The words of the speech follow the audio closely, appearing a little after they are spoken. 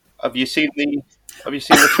Have you seen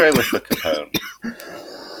the trailer for Capone?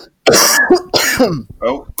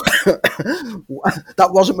 Oh, That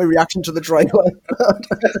wasn't my reaction to the trailer.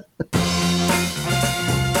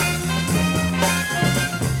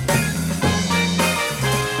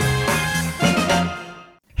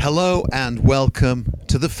 Hello and welcome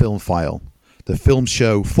to the Film File, the film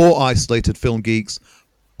show for isolated film geeks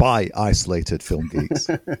by isolated film geeks.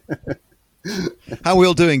 How are we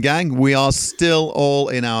all doing, gang? We are still all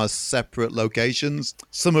in our separate locations.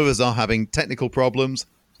 Some of us are having technical problems,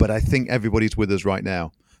 but I think everybody's with us right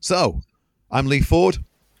now. So, I'm Lee Ford.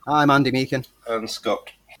 I'm Andy Meakin. and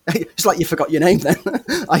Scott. It's like you forgot your name then.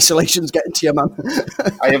 Isolation's getting to you, man.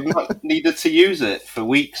 I have not needed to use it for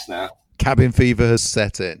weeks now. Cabin fever has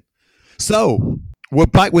set in. So, we're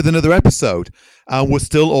back with another episode. We're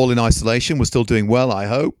still all in isolation. We're still doing well, I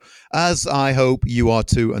hope. As I hope you are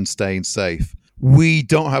too and staying safe. We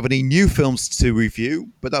don't have any new films to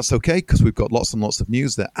review, but that's okay because we've got lots and lots of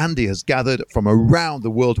news that Andy has gathered from around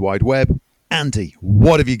the World Wide Web. Andy,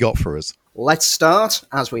 what have you got for us? Let's start,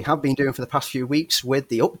 as we have been doing for the past few weeks, with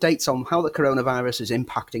the updates on how the coronavirus is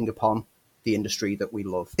impacting upon the industry that we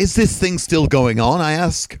love. Is this thing still going on, I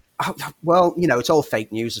ask? Well, it's all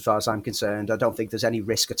fake news as far as I'm concerned. I don't think there's any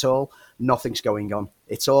risk at all. Nothing's going on.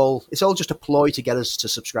 It's all just a ploy to get us to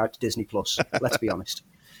subscribe to Disney Plus. Let's be honest.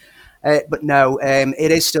 But no,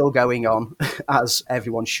 it is still going on, as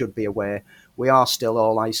everyone should be aware. We are still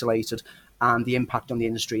all isolated, and the impact on the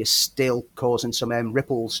industry is still causing some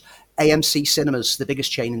ripples. AMC Cinemas, the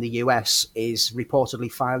biggest chain in the US, is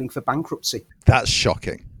reportedly filing for bankruptcy. That's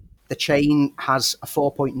shocking. The chain has a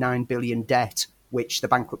 $4.9 billion debt, which the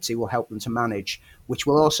bankruptcy will help them to manage, which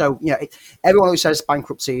will also, everyone who says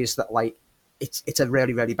bankruptcy is that, like, it's a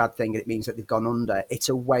really, really bad thing. It means that they've gone under. It's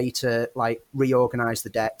a way to, like, reorganize the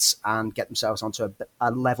debts and get themselves onto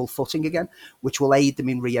a level footing again, which will aid them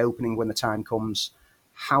in reopening when the time comes.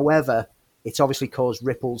 However, it's obviously caused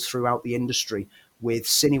ripples throughout the industry, with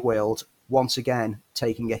Cineworld once again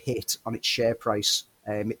taking a hit on its share price.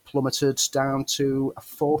 It plummeted down to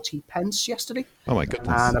 40 pence yesterday. Oh my goodness.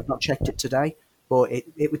 And I've not checked it today. But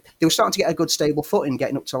they were starting to get a good stable footing,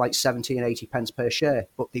 getting up to like 70 and 80 pence per share.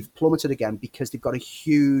 But they've plummeted again because they've got a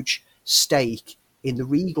huge stake in the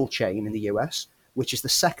Regal chain in the US, which is the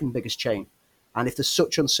second biggest chain. And if there's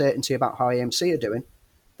such uncertainty about how AMC are doing,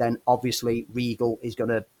 then obviously Regal is going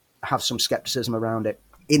to have some skepticism around it.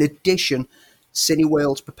 In addition,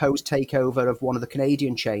 Cineworld's proposed takeover of one of the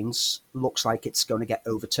Canadian chains looks like it's going to get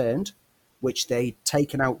overturned, which they'd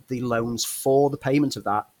taken out the loans for the payment of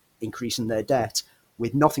that, increasing their debt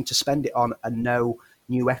with nothing to spend it on and no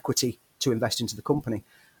new equity to invest into the company.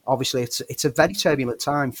 Obviously, it's a very turbulent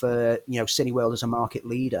time for Cineworld as a market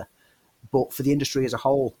leader, but for the industry as a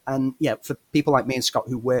whole, and for people like me and Scott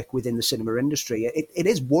who work within the cinema industry, it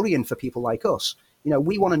is worrying for people like us.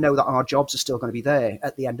 We want to know that our jobs are still going to be there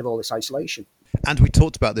at the end of all this isolation. And we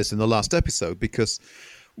talked about this in the last episode because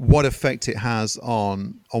what effect it has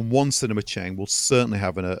on one cinema chain will certainly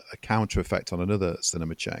have a counter effect on another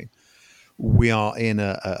cinema chain. We are in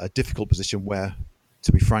a difficult position where,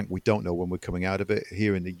 to be frank, we don't know when we're coming out of it.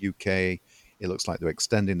 Here in the UK, it looks like they're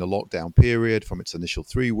extending the lockdown period from its initial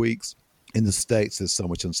 3 weeks. In the States, there's so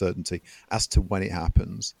much uncertainty as to when it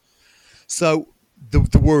happens. So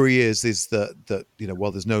the worry is that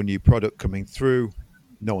while there's no new product coming through,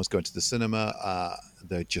 no one's going to the cinema.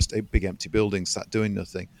 They're just big empty buildings sat doing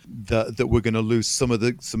nothing. That we're going to lose some of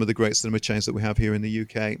the great cinema chains that we have here in the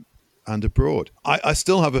UK and abroad. I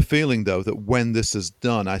still have a feeling though that when this is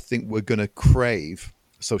done, I think we're going to crave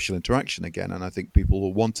social interaction again, and I think people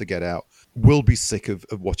will want to get out. Will be sick of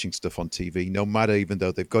watching stuff on TV, no matter, even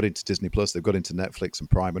though they've got into Disney Plus, they've got into Netflix and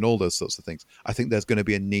Prime and all those sorts of things. I think there's going to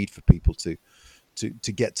be a need for people to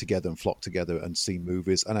get together and flock together and see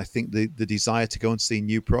movies. And I think the desire to go and see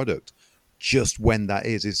new product, just when that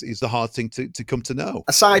is the hard thing to come to know.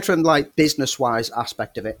 Aside from like business-wise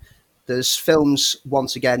aspect of it, there's films,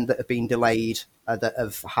 once again, that have been delayed, that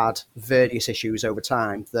have had various issues over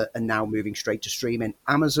time that are now moving straight to streaming.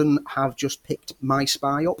 Amazon have just picked My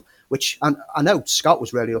Spy up, which I know Scott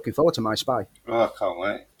was really looking forward to My Spy. Oh, I can't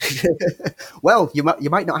wait. Well, you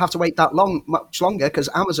might not have to wait that much longer because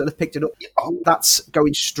Amazon have picked it up. That's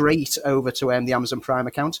going straight over to the Amazon Prime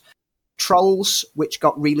account. Trolls, which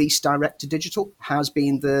got released direct to digital, has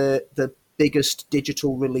been the biggest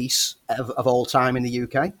digital release of all time in the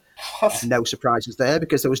UK. No surprises there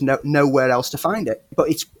because there was nowhere else to find it. But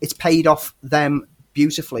it's paid off them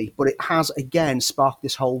beautifully. But it has, again, sparked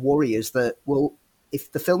this whole worry is that, well,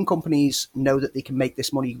 if the film companies know that they can make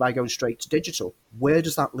this money by going straight to digital, where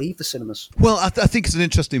does that leave the cinemas? Well, I think it's an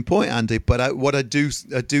interesting point, Andy. But what I do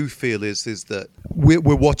feel is that we're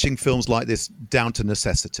watching films like this down to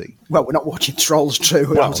necessity. Well, we're not watching Trolls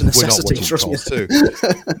 2 down to necessity. We're not watching Trolls 2.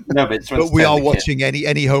 No, but we are watching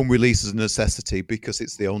any home release as a necessity because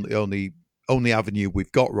it's the only avenue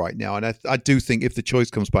we've got right now. And I do think if the choice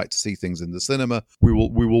comes back to see things in the cinema, we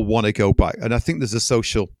will want to go back. And I think there's the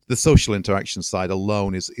social interaction side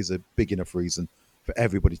alone is a big enough reason for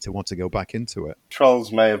everybody to want to go back into it.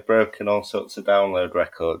 Trolls may have broken all sorts of download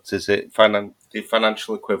records. Is it the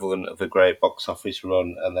financial equivalent of a great box office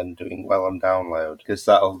run and then doing well on download? Because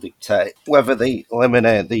that'll dictate whether they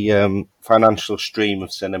eliminate the financial stream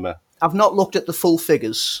of cinema. I've not looked at the full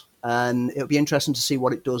figures, and it'll be interesting to see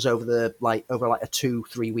what it does over a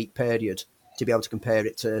 2-3 week period to be able to compare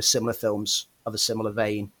it to similar films of a similar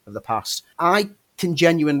vein of the past. I can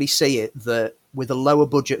genuinely see it that with a lower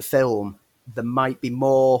budget film, there might be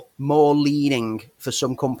more leaning for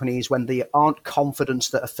some companies when they aren't confident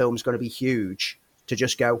that a film's going to be huge to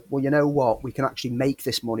just go, well, you know what, we can actually make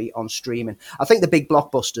this money on streaming. I think the big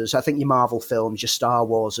blockbusters, I think your Marvel films, your Star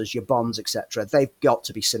Warses, your Bonds, etc., they've got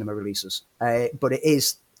to be cinema releases. But it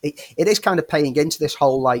is kind of paying into this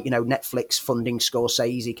whole, Netflix funding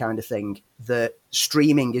Scorsese kind of thing, that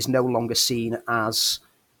streaming is no longer seen as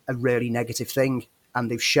a really negative thing. And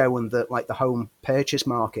they've shown that, the home purchase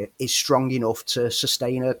market is strong enough to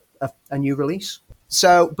sustain a new release.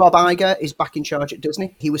 So Bob Iger is back in charge at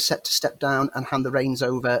Disney. He was set to step down and hand the reins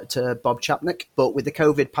over to Bob Chapek. But with the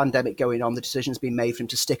COVID pandemic going on, the decision's been made for him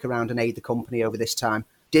to stick around and aid the company over this time.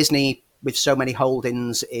 Disney, with so many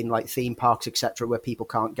holdings in theme parks, etc., where people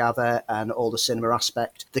can't gather, and all the cinema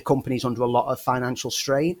aspect, the company's under a lot of financial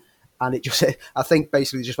strain. And I think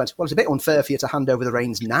basically just went, well, it's a bit unfair for you to hand over the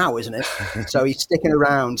reins now, isn't it? So he's sticking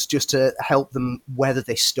around just to help them weather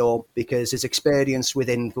this storm, because his experience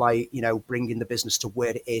within, bringing the business to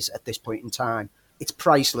where it is at this point in time, it's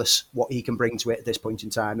priceless what he can bring to it at this point in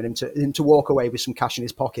time. And him to walk away with some cash in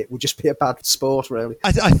his pocket would just be a bad sport, really.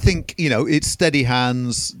 I think, it's steady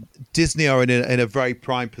hands. Disney are in a very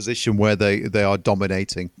prime position where they are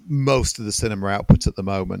dominating most of the cinema output at the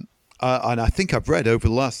moment. And I think I've read over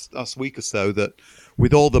the last week or so that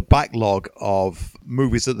with all the backlog of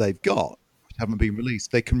movies that they've got which haven't been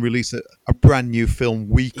released, they can release a brand new film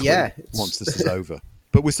weekly once this is over.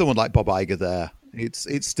 But with someone like Bob Iger there,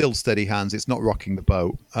 it's still steady hands. It's not rocking the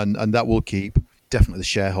boat, and that will keep definitely the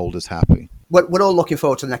shareholders happy. We're all looking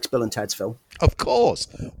forward to the next Bill and Ted's film. Of course,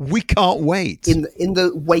 we can't wait. In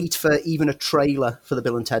the wait for even a trailer for the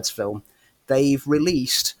Bill and Ted's film, they've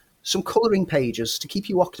released some colouring pages to keep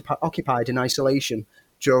you occupied in isolation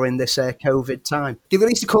during this COVID time. They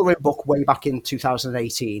released a colouring book way back in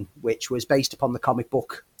 2018, which was based upon the comic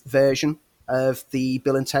book version of the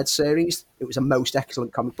Bill and Ted series. It was a most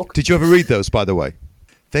excellent comic book. Did you ever read those, by the way?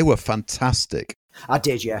 They were fantastic. I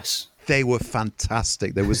did, yes. They were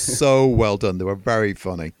fantastic. They were so well done. They were very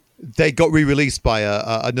funny. They got re-released by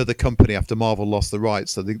another company after Marvel lost the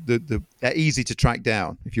rights, so they're easy to track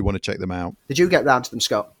down if you want to check them out. Did you get round to them,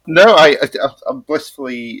 Scott? No, I'm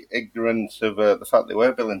blissfully ignorant of the fact they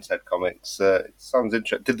were Bill and Ted comics. It sounds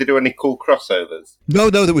interesting. Did they do any cool crossovers? No,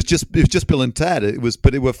 it was just Bill and Ted.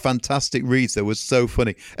 But it were fantastic reads. They were so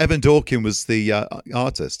funny. Evan Dorkin was the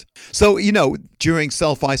artist. So during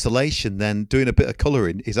self-isolation, then doing a bit of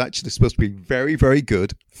colouring is actually supposed to be very, very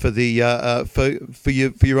good for the for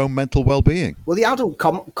your own mental well-being. Well, the adult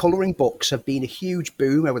colouring books have been a huge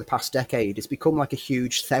boom over the past decade. It's become like a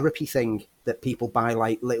huge therapy thing that people buy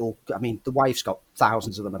little. I mean, the wife's got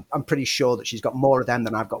thousands of them. I'm pretty sure that she's got more of them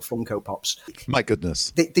than I've got Funko Pops. My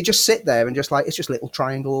goodness. They just sit there and it's just little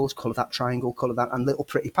triangles, colour that triangle, colour that, and little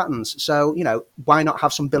pretty patterns. So, why not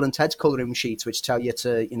have some Bill and Ted's colouring sheets which tell you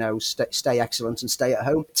to, stay excellent and stay at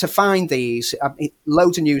home? To find these,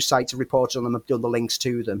 loads of news sites have reported on them, have done the links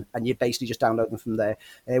to them, and you basically just download them from there.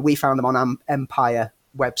 We found them on Empire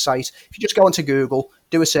website. If you just go onto Google,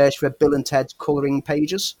 do a search for Bill and Ted's colouring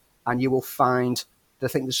pages, and you will find, I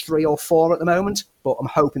think there's 3 or 4 at the moment, but I'm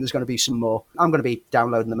hoping there's going to be some more. I'm going to be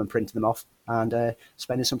downloading them and printing them off and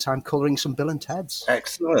spending some time colouring some Bill and Ted's.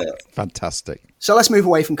 Excellent. Fantastic. So let's move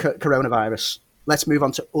away from coronavirus. Let's move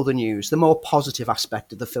on to other news, the more positive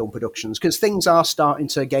aspect of the film productions, because things are starting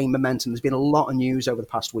to gain momentum. There's been a lot of news over the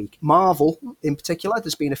past week. Marvel, in particular,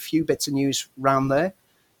 there's been a few bits of news around there.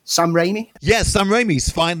 Sam Raimi? Yes, Sam Raimi's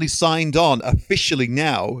finally signed on officially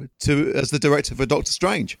now as the director for Doctor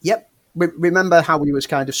Strange. Yep. Remember how he was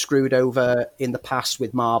kind of screwed over in the past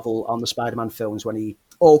with Marvel on the Spider-Man films when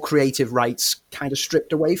all creative rights kind of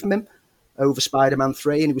stripped away from him? over Spider-Man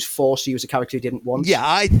 3, and he was forced to use a character he didn't want. Yeah,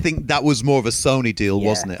 I think that was more of a Sony deal,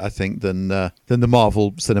 wasn't it? I think than the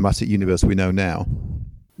Marvel Cinematic Universe we know now.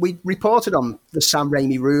 We reported on the Sam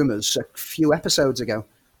Raimi rumours a few episodes ago,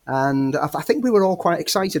 and I think we were all quite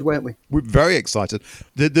excited, weren't we? We're very excited.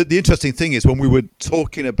 The interesting thing is when we were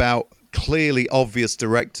talking about clearly obvious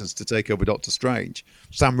directors to take over Doctor Strange,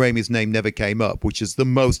 Sam Raimi's name never came up, which is the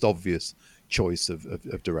most obvious choice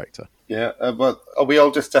of director. Yeah, but are we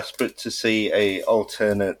all just desperate to see a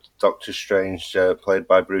alternate Doctor Strange played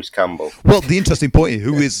by Bruce Campbell? Well, the interesting point is,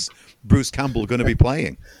 who is Bruce Campbell going to be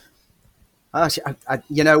playing?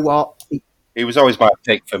 You know what? He was always my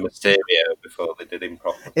pick for Mysterio before they did him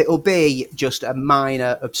properly. It'll be just a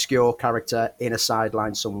minor, obscure character in a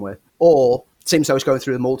sideline somewhere. Or, seems though it's going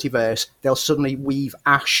through the multiverse, they'll suddenly weave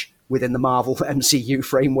Ash within the Marvel MCU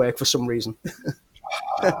framework for some reason.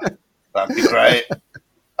 That'd be great.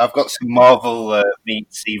 I've got some Marvel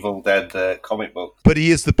meets Evil Dead comic books. But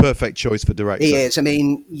he is the perfect choice for director. He is. I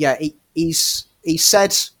mean, yeah, he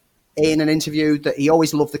said in an interview that he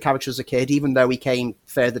always loved the character as a kid, even though he came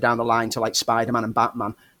further down the line to like Spider-Man and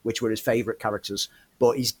Batman, which were his favourite characters.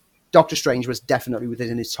 But Doctor Strange was definitely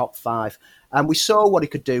within his top 5. And we saw what he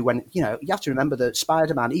could do when, you have to remember that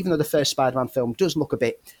Spider-Man, even though the first Spider-Man film does look a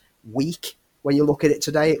bit weak, when you look at it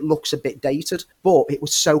today, it looks a bit dated, but it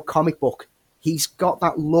was so comic book. He's got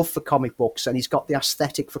that love for comic books, and he's got the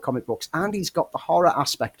aesthetic for comic books, and he's got the horror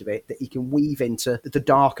aspect of it that he can weave into the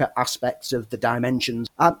darker aspects of the dimensions.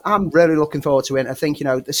 I'm really looking forward to it. I think,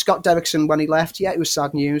 the Scott Derrickson, when he left, yeah, it was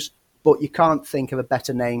sad news, but you can't think of a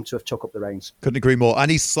better name to have took up the reins. Couldn't agree more.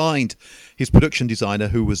 And he signed his production designer,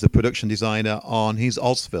 who was the production designer on his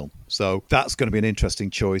Oz film. So that's going to be an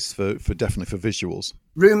interesting choice for definitely for visuals.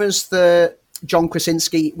 Rumours that John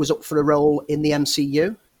Krasinski was up for a role in the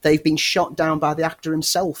MCU. They've been shot down by the actor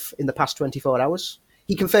himself in the past 24 hours.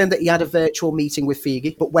 He confirmed that he had a virtual meeting with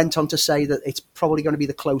Feige, but went on to say that it's probably going to be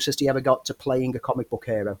the closest he ever got to playing a comic book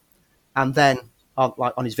hero. And then,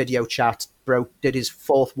 on his video chat, did his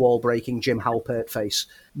fourth wall-breaking Jim Halpert face.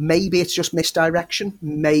 Maybe it's just misdirection.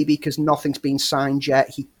 Maybe because nothing's been signed yet,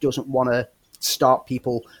 he doesn't want to start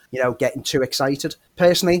people, getting too excited.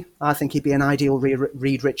 Personally, I think he'd be an ideal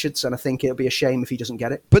Reed Richards, and I think it'll be a shame if he doesn't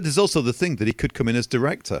get it. But there's also the thing that he could come in as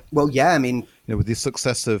director. Well, yeah, I mean, with the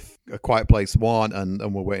success of A Quiet Place 1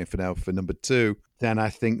 and we're waiting for number 2, then I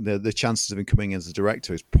think the chances of him coming in as a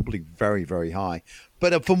director is probably very, very high.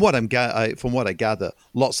 But from what I gather,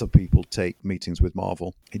 lots of people take meetings with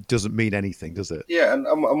Marvel. It doesn't mean anything, does it? Yeah, and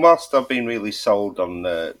whilst I've been really sold on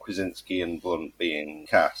Krasinski and Blunt being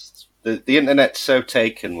cast, the internet's so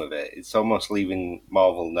taken with it, it's almost leaving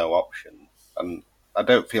Marvel no option. And I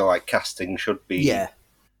don't feel like casting should be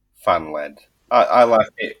fan-led. I like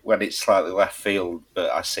it when it's slightly left field,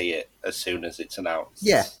 but I see it as soon as it's announced.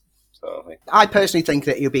 Yeah. So I personally think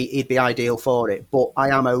that he'd be ideal for it, but I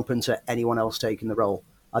am open to anyone else taking the role.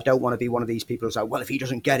 I don't want to be one of these people who's like, well, if he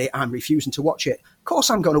doesn't get it, I'm refusing to watch it. Of course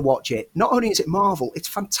I'm going to watch it. Not only is it Marvel, it's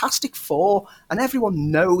Fantastic Four, and everyone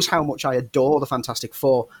knows how much I adore the Fantastic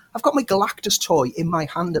Four. I've got my Galactus toy in my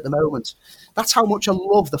hand at the moment. That's how much I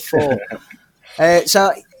love the Four.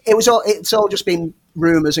 So it's all just been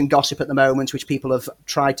rumours and gossip at the moment, which people have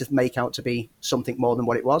tried to make out to be something more than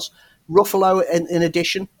what it was. Ruffalo, in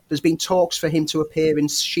addition, there's been talks for him to appear in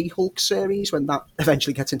She-Hulk series when that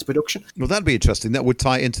eventually gets into production. Well, that'd be interesting. That would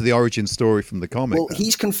tie into the origin story from the comic. Well,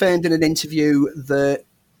 he's confirmed in an interview that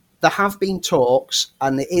there have been talks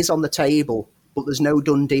and it is on the table, but there's no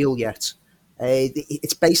done deal yet.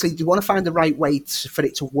 It's basically, you want to find the right way for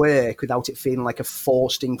it to work without it feeling like a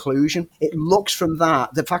forced inclusion. It looks from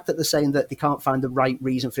that, the fact that they're saying that they can't find the right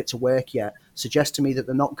reason for it to work yet, suggests to me that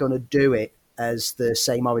they're not going to do it as the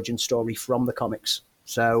same origin story from the comics.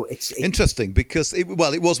 So it's interesting because it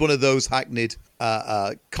was one of those hackneyed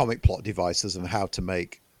comic plot devices of how to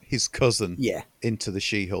make his cousin into the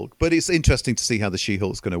She-Hulk. But it's interesting to see how the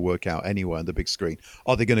She-Hulk's going to work out anywhere on the big screen.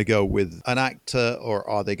 Are they going to go with an actor or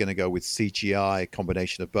are they going to go with CGI, a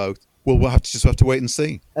combination of both? Well, we'll have to wait and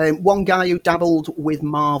see. One guy who dabbled with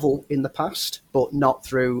Marvel in the past, but not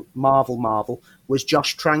through Marvel, was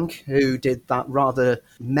Josh Trank, who did that rather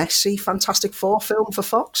messy Fantastic Four film for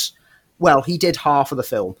Fox. Well, he did half of the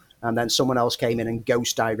film, and then someone else came in and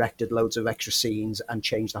ghost-directed loads of extra scenes and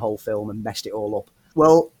changed the whole film and messed it all up.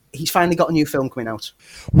 Well, he's finally got a new film coming out.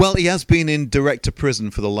 Well, he has been in director prison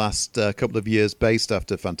for the last couple of years based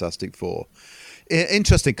after Fantastic Four.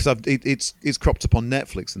 Interesting, because it's cropped up on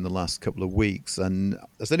Netflix in the last couple of weeks. And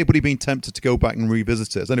has anybody been tempted to go back and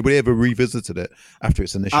revisit it? Has anybody ever revisited it after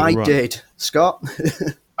its initial run? I did. Scott?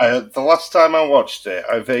 The last time I watched it,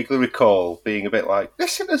 I vaguely recall being a bit like,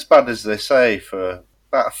 this isn't as bad as they say for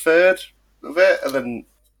about a third. of it, and then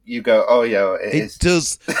you go, oh yeah, it It is.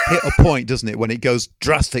 does hit a point, doesn't it, when it goes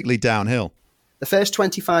drastically downhill. The first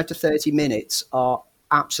 25 to 30 minutes are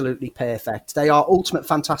absolutely perfect. They are Ultimate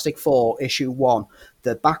Fantastic Four issue 1.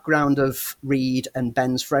 The background of Reed and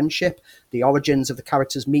Ben's friendship, the origins of the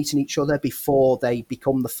characters meeting each other before they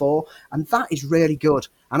become the Four, and that is really good.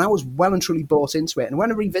 And I was well and truly bought into it. And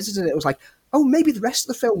when I revisited it, it was like, oh, maybe the rest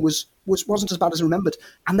of the film wasn't as bad as I remembered.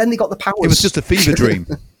 And then they got the powers. It was just a fever dream.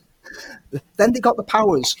 Then they got the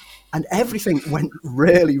powers, and everything went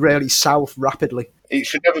really, really south rapidly. It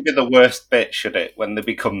should never be the worst bit, should it, when they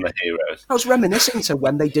become the heroes? I was reminiscing to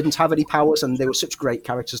when they didn't have any powers and they were such great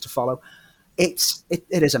characters to follow. It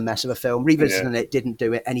is a mess of a film. Revisiting it didn't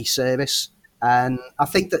do it any service. And I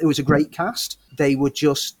think that it was a great cast. They were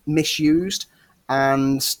just misused.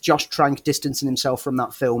 And Josh Trank distancing himself from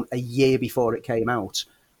that film a year before it came out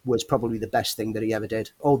was probably the best thing that he ever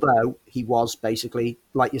did. Although he was basically,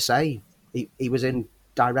 like you say, he was in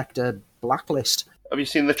director blacklist. Have you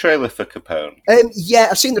seen the trailer for Capone? Yeah,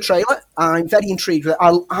 I've seen the trailer. I'm very intrigued. I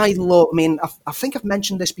love. I mean, I think I've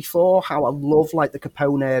mentioned this before. How I love like the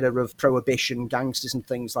Capone era of prohibition, gangsters, and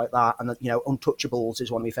things like that. And Untouchables is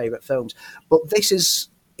one of my favourite films. But this is.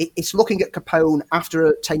 It's looking at Capone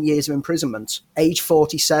after 10 years of imprisonment, age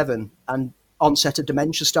 47, and onset of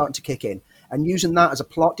dementia starting to kick in, and using that as a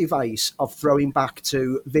plot device of throwing back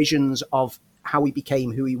to visions of how he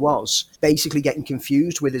became who he was, basically getting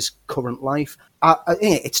confused with his current life.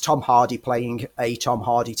 It's Tom Hardy playing a Tom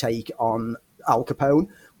Hardy take on Al Capone,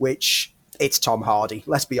 which it's Tom Hardy,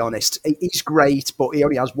 let's be honest. He's great, but he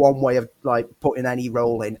only has one way of like putting any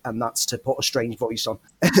role in, and that's to put a strange voice on.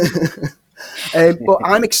 But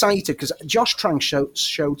I'm excited because Josh Trank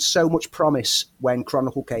showed so much promise when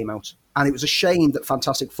Chronicle came out, and it was a shame that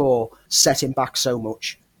Fantastic Four set him back so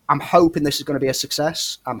much. I'm hoping this is going to be a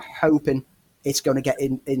success. I'm hoping it's going to get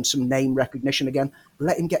in some name recognition again.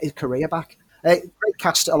 Let him get his career back. Great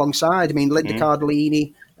cast alongside. I mean, Linda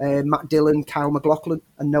Cardellini, Matt Dillon, Kyle MacLachlan,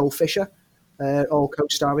 and Noel Fisher, all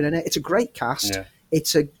co-starring in it. It's a great cast. Yeah.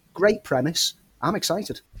 It's a great premise. I'm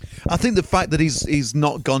excited. I think the fact that he's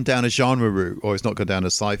not gone down a genre route, or he's not gone down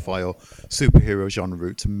a sci-fi or superhero genre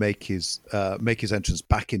route to make his entrance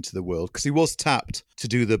back into the world, because he was tapped to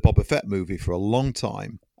do the Boba Fett movie for a long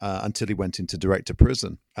time. Until he went into director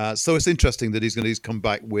prison. So it's interesting that he's come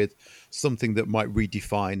back with something that might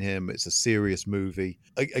redefine him. It's a serious movie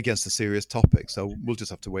against a serious topic. So we'll just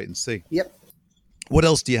have to wait and see. Yep. What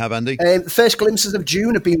else do you have, Andy? The first glimpses of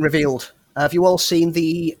June have been revealed. Have you all seen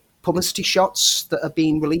the publicity shots that have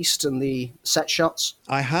been released and the set shots?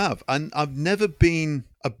 I have. And I've never been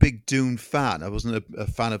a big Dune fan. I wasn't a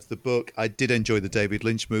fan of the book. I did enjoy the David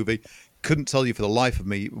Lynch movie. Couldn't tell you for the life of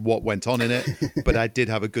me what went on in it, but I did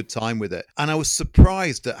have a good time with it. And I was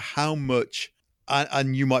surprised at how much,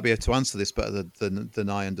 and you might be able to answer this better than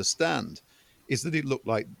I understand, is that it looked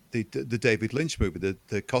like the David Lynch movie.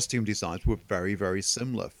 The costume designs were very, very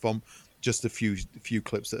similar from just a few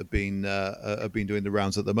clips that have been doing the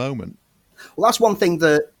rounds at the moment. Well, that's one thing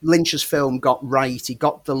that Lynch's film got right. He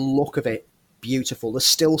got the look of it beautiful. The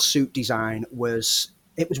still suit design was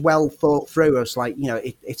well thought through. It was like,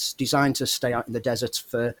 it's designed to stay out in the desert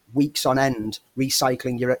for weeks on end,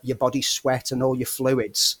 recycling your body sweat and all your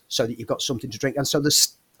fluids so that you've got something to drink. And so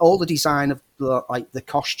there's all the design of the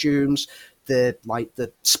costumes,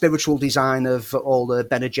 the spiritual design of all the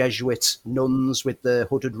Bene Gesserit nuns with the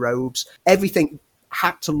hooded robes. Everything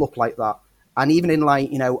had to look like that. And even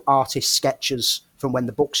in artist sketches from when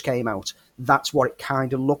the books came out, that's what it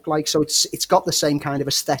kind of looked like. So it's got the same kind of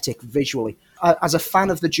aesthetic visually. As a fan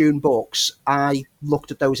of the Dune books, I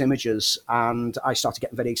looked at those images and I started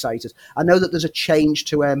getting very excited. I know that there's a change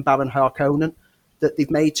to Baron Harkonnen that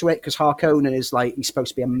they've made to it, because Harkonnen is he's supposed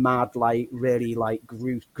to be a mad, really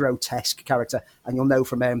grotesque character. And you'll know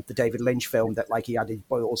from the David Lynch film that he had his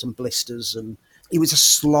boils and blisters, and he was a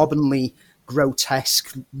slovenly,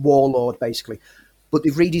 grotesque warlord, basically. But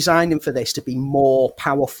they've redesigned him for this to be more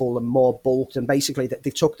powerful and more bulked, and basically that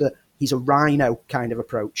they've took he's a rhino kind of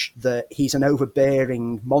approach, that he's an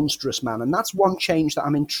overbearing, monstrous man. And that's one change that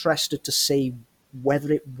I'm interested to see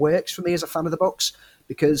whether it works for me as a fan of the books,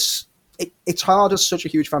 because it's hard as such a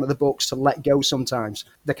huge fan of the books to let go sometimes.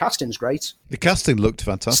 The casting's great. The casting looked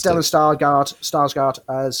fantastic. Stellan Skarsgård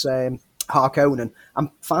as Harkonnen.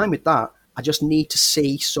 I'm fine with that. I just need to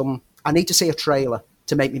see a trailer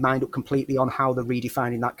to make my mind up completely on how they're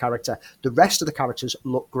redefining that character. The rest of the characters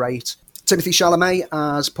look great. Timothy Chalamet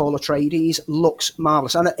as Paul Atreides looks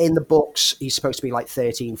marvellous. And in the books, he's supposed to be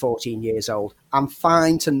 13, 14 years old. I'm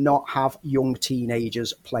fine to not have young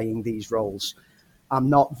teenagers playing these roles. I'm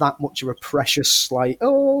not that much of a precious, like,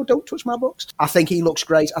 oh, don't touch my books. I think he looks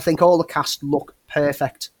great. I think all the cast look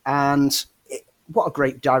perfect. And what a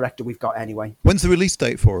great director we've got anyway. When's the release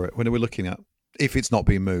date for it? When are we looking at? If it's not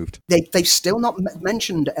being moved. They've still not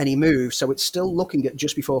mentioned any move, so it's still looking at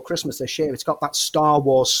just before Christmas this year. It's got that Star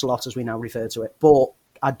Wars slot, as we now refer to it. But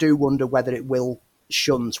I do wonder whether it will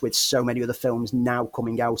shunt with so many other films now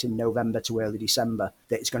coming out in November to early December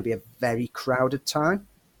that it's going to be a very crowded time.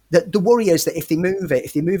 The worry is that if they move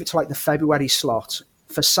it to like the February slot,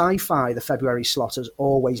 for sci-fi, the February slot has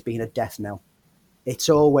always been a death knell. It's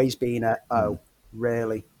always been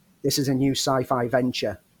really? This is a new sci-fi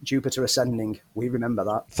venture, Jupiter Ascending. We remember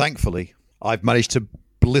that. Thankfully, I've managed to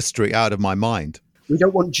blister it out of my mind. We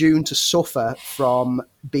don't want Dune to suffer from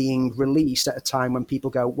being released at a time when people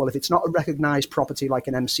go, well, if it's not a recognised property like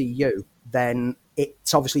an MCU, then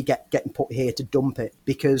it's obviously getting put here to dump it,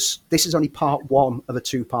 because this is only part one of a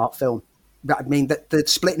two-part film. I mean, the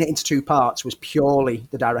splitting it into two parts was purely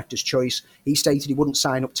the director's choice. He stated he wouldn't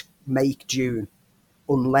sign up to make Dune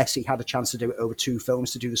unless he had a chance to do it over two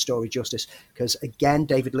films to do the story justice. Because, again,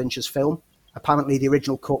 David Lynch's film, apparently the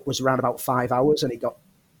original cut was around about 5 hours, and it got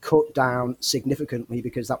cut down significantly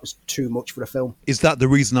because that was too much for a film. Is that the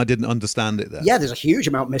reason I didn't understand it then? Yeah, there's a huge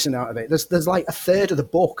amount missing out of it. There's like a third of the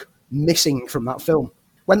book missing from that film.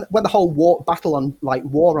 When the whole war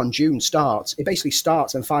on Dune starts, it basically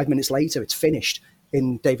starts and 5 minutes later it's finished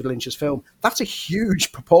in David Lynch's film. That's a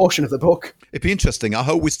huge proportion of the book. It'd be interesting. I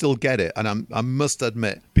hope we still get it. And I must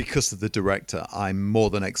admit, because of the director, I'm more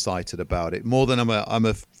than excited about it. More than I'm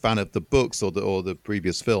a fan of the books or the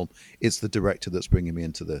previous film. It's the director that's bringing me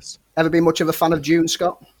into this. Ever been much of a fan of Dune,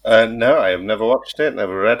 Scott? No, I have never watched it,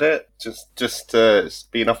 never read it. Just it's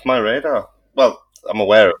been off my radar. Well, I'm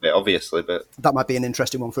aware of it, obviously, but that might be an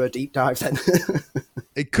interesting one for a deep dive then.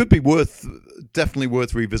 It could be definitely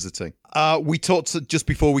worth revisiting. We talked just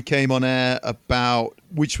before we came on air about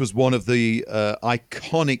which was one of the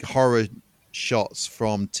iconic horror shots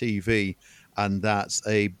from TV, and that's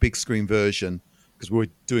a big screen version, because we're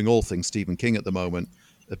doing all things Stephen King at the moment,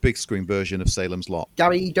 a big screen version of Salem's Lot.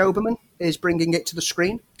 Gary Doberman is bringing it to the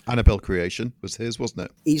screen. Annabelle Creation was his, wasn't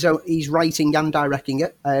it? He's writing and directing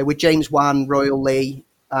it with James Wan, Royal Lee,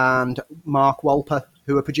 and Mark Wolper,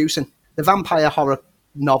 who are producing. The vampire horror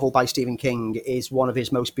novel by Stephen King is one of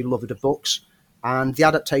his most beloved of books, and the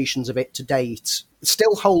adaptations of it to date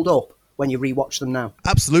still hold up when you rewatch them now.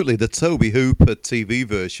 Absolutely. The Tobe Hooper TV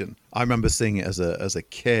version, I remember seeing it as a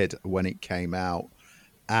kid when it came out,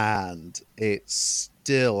 and it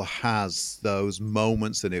still has those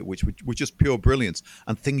moments in it which were just pure brilliance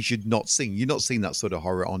and things you'd not seen. You'd not seen that sort of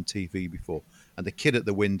horror on TV before. And the kid at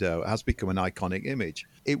the window has become an iconic image.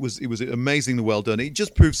 It was amazingly well done. It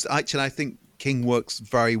just proves, actually, I think King works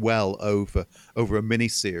very well over a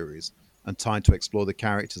mini-series and time to explore the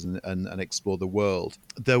characters and explore the world.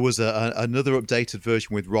 There was another updated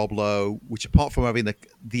version with Rob Lowe, which, apart from having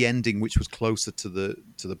the ending which was closer to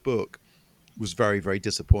the book, was very, very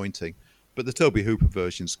disappointing. But the Tobe Hooper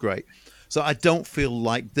version's great. So I don't feel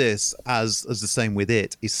like this, as the same with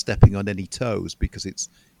it, is stepping on any toes, because it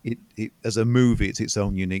as a movie, it's its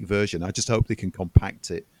own unique version. I just hope they can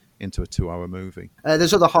compact it into a 2-hour movie.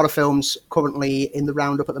 There's other horror films currently in the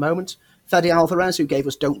roundup at the moment. Fede Alvarez, who gave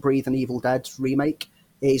us Don't Breathe and Evil Dead remake,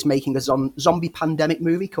 is making a zombie pandemic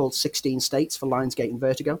movie called 16 States for Lionsgate and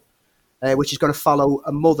Vertigo, which is going to follow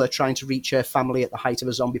a mother trying to reach her family at the height of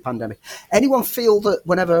a zombie pandemic. Anyone feel that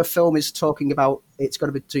whenever a film is talking about, it's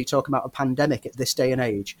going to be talking about a pandemic at this day and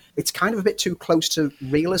age, it's kind of a bit too close to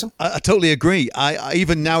realism? I totally agree. I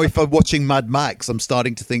even now, if I'm watching Mad Max, I'm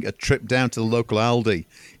starting to think a trip down to the local Aldi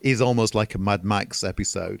is almost like a Mad Max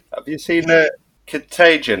episode. Have you seen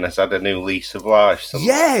Contagion has had a new lease of life?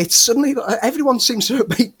 Yeah, it's suddenly everyone seems to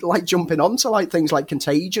be like jumping onto like things like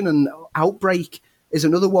Contagion, and Outbreak is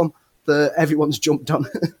another one that everyone's jumped on.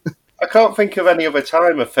 I can't think of any other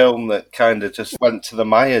time a film that kind of just went to the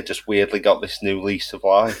mire, just weirdly got this new lease of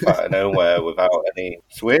life out of nowhere without any...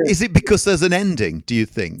 It's weird. Is it because there's an ending, do you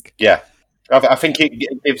think? Yeah. I think it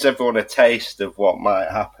gives everyone a taste of what might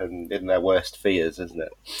happen in their worst fears, isn't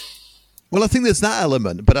it? Well, I think there's that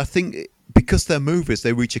element, but I think because they're movies,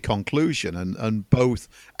 they reach a conclusion, and both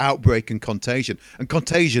Outbreak and Contagion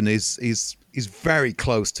is very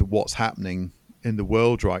close to what's happening in the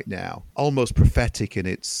world right now, almost prophetic in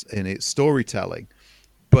its storytelling.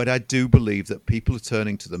 But I do believe that people are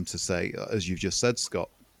turning to them to say, as you've just said, Scott,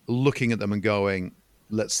 looking at them and going,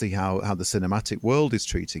 let's see how the cinematic world is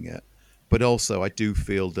treating it. But also I do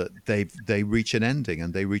feel that they reach an ending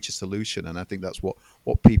and they reach a solution, and I think that's what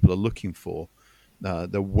people are looking for.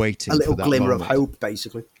 They're waiting for that a little glimmer moment. of hope,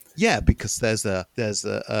 basically. Yeah, because there's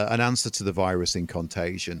an answer to the virus in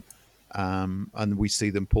Contagion, and we see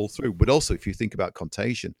them pull through. But also, if you think about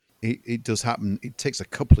Contagion, it does happen. It takes a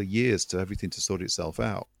couple of years to everything to sort itself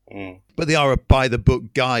out. Mm. But they are a by the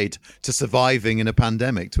book guide to surviving in a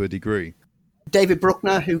pandemic to a degree. David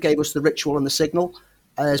Bruckner, who gave us The Ritual and The Signal,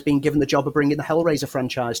 has been given the job of bringing the Hellraiser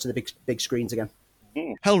franchise to the big screens again.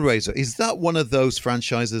 Hellraiser, is that one of those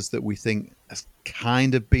franchises that we think has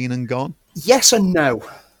kind of been and gone? Yes and no.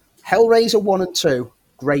 Hellraiser 1 and 2,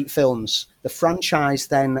 great films. The franchise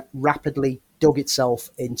then rapidly dug itself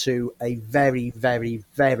into a very, very,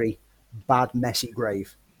 very bad, messy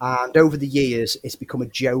grave. And over the years, it's become a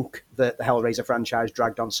joke that the Hellraiser franchise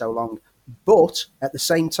dragged on so long. But at the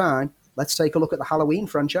same time, let's take a look at the Halloween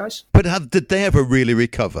franchise. But did they ever really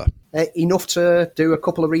recover? Enough to do a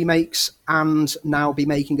couple of remakes and now be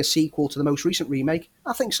making a sequel to the most recent remake?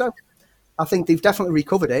 I think so. I think they've definitely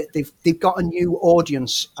recovered it. They've got a new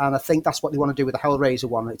audience, and I think that's what they want to do with the Hellraiser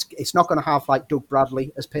one. It's not going to have like Doug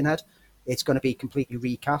Bradley as Pinhead. It's going to be completely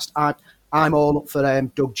recast. I'm all up for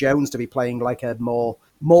Doug Jones to be playing like a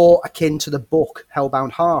more akin to the book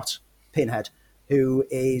Hellbound Heart Pinhead, who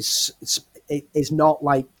is not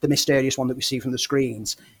like the mysterious one that we see from the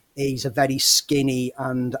screens. He's a very skinny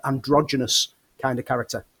and androgynous kind of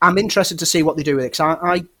character. I'm interested to see what they do with it, because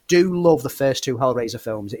I do love the first two Hellraiser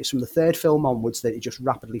films. It's from the third film onwards that it just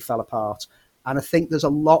rapidly fell apart. And I think there's a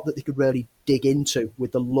lot that they could really dig into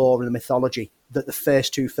with the lore and the mythology that the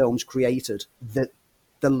first two films created that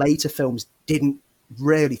the later films didn't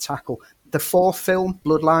really tackle. The fourth film,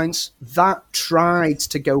 Bloodlines, that tried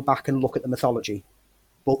to go back and look at the mythology,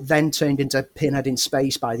 but then turned into Pinhead in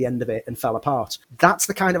space by the end of it and fell apart. That's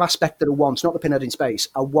the kind of aspect that I want, not the Pinhead in space.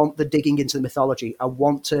 I want the digging into the mythology. I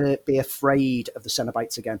want to be afraid of the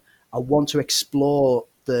Cenobites again. I want to explore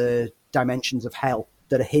the dimensions of hell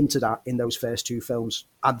that are hinted at in those first two films.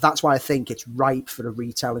 And that's why I think it's ripe for a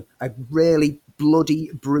retelling. A really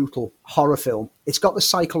bloody, brutal horror film. It's got the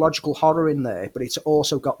psychological horror in there, but it's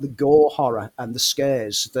also got the gore horror and the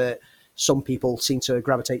scares that some people seem to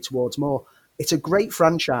gravitate towards more. It's a great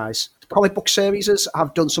franchise. The comic book series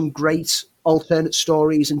have done some great alternate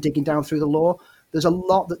stories and digging down through the lore. There's a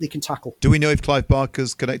lot that they can tackle. Do we know if Clive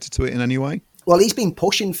Barker's connected to it in any way? Well, he's been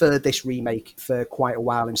pushing for this remake for quite a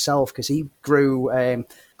while himself, because he grew a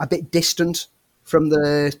bit distant from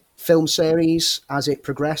the film series as it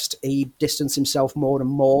progressed. He distanced himself more and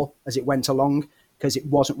more as it went along because it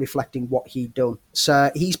wasn't reflecting what he'd done.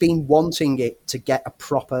 So he's been wanting it to get a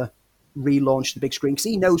proper relaunch to the big screen, because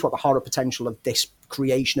he knows what the horror potential of this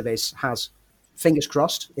creation of his has. Fingers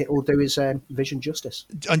crossed it'll do his vision justice.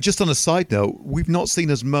 And just on a side note, we've not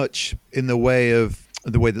seen as much in the way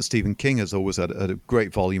that Stephen King has always had a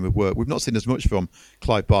great volume of work. We've not seen as much from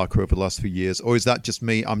Clive Barker over the last few years, or is that just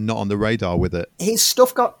me? I'm not on the radar with it. His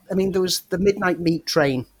stuff there was the Midnight Meat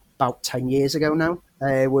Train about 10 years ago now.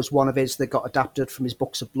 Was one of his that got adapted from his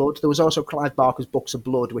Books of Blood. There was also Clive Barker's Books of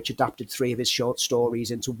Blood, which adapted 3 of his short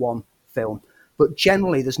stories into one film. But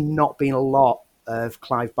generally, there's not been a lot of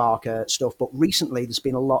Clive Barker stuff. But recently, there's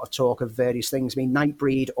been a lot of talk of various things. I mean,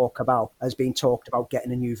 Nightbreed or Cabal has been talked about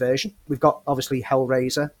getting a new version. We've got, obviously,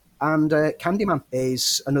 Hellraiser. And Candyman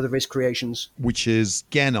is another of his creations. Which is,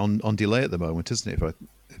 again, on delay at the moment, isn't it,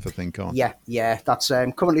 if I think on? Yeah. That's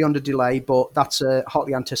currently under delay, but that's a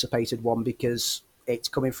hotly anticipated one because it's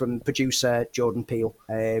coming from producer Jordan Peele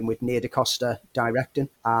with Nia DaCosta directing.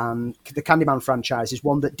 And the Candyman franchise is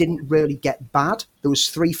one that didn't really get bad. There was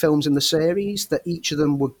 3 films in the series that each of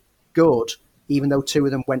them were good, even though 2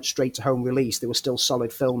 of them went straight to home release. They were still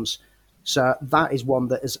solid films. So that is one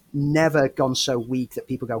that has never gone so weak that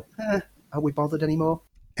people go, are we bothered anymore?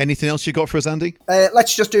 Anything else you got for us, Andy?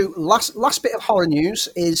 Let's just do last bit of horror news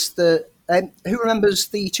is that who remembers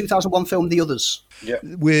the 2001 film The Others? Yeah.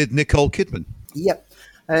 With Nicole Kidman. Yep.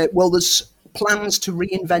 Well, there's plans to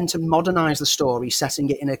reinvent and modernise the story, setting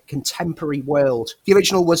it in a contemporary world. The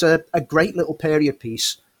original was a great little period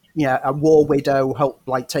piece. Yeah, a war widow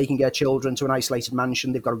taking her children to an isolated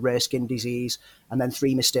mansion. They've got a rare skin disease, and then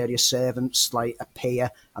 3 mysterious servants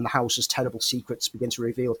appear, and the house's terrible secrets begin to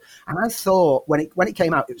reveal. And I thought when it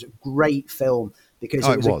came out, it was a great film because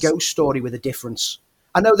it was a ghost story with a difference.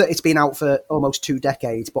 I know that it's been out for almost 2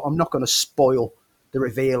 decades, but I'm not going to spoil the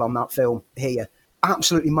reveal on that film here.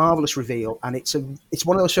 Absolutely marvellous reveal, and it's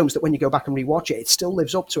one of those films that when you go back and rewatch it, it still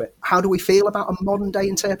lives up to it. How do we feel about a modern day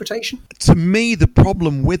interpretation? To me, the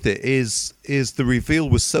problem with it is the reveal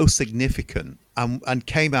was so significant and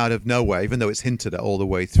came out of nowhere, even though it's hinted at all the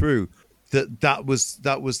way through. That was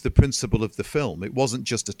the principle of the film. It wasn't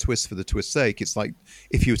just a twist for the twist's sake. It's like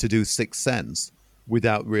if you were to do Sixth Sense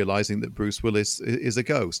without realizing that Bruce Willis is a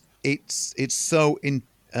ghost. It's so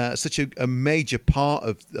such a major part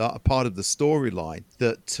of the storyline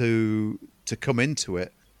that to come into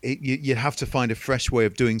it, you have to find a fresh way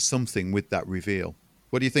of doing something with that reveal.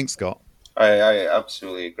 What do you think, Scott? I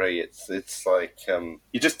absolutely agree. It's like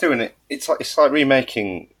you're just doing it. It's like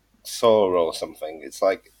remaking Saw or something. It's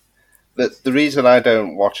like the reason I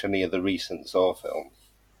don't watch any of the recent Saw films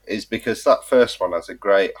is because that first one has a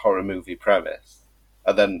great horror movie premise,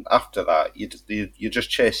 and then after that you're just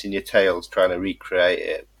chasing your tails trying to recreate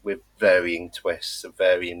it with varying twists and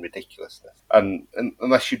varying ridiculousness. And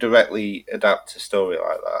unless you directly adapt a story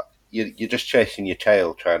like that, you're just chasing your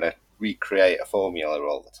tail trying to recreate a formula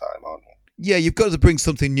all the time, aren't you? Yeah, you've got to bring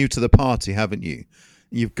something new to the party, haven't you?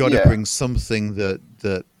 You've got to bring something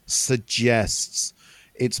that suggests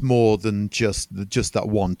it's more than just that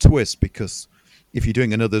one twist, because if you're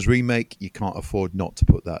doing another's remake, you can't afford not to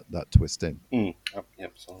put that twist in.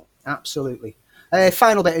 Absolutely.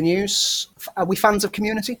 Final bit of news. Are we fans of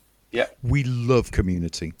Community? Yeah. We love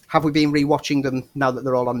Community. Have we been rewatching them now that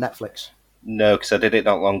they're all on Netflix? No, because I did it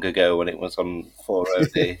not long ago when it was on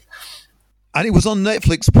 4OD. And it was on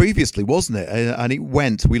Netflix previously, wasn't it? And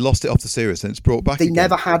we lost it off the series, and it's brought back They again.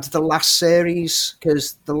 never had the last series,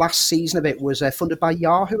 because the last season of it was funded by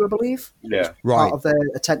Yahoo, I believe. Yeah. Right. Part of their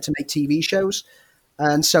attempt to make TV shows.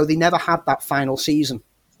 And so they never had that final season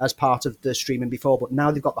as part of the streaming before, but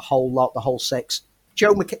now they've got the whole lot, the whole 6.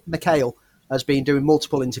 Joe McHale has been doing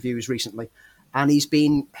multiple interviews recently, and he's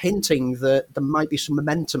been hinting that there might be some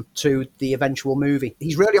momentum to the eventual movie.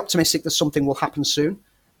 He's really optimistic that something will happen soon,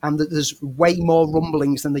 and that there's way more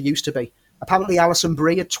rumblings than there used to be. Apparently Alison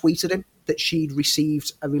Brie had tweeted him that she'd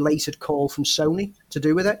received a related call from Sony to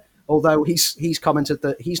do with it, although he's commented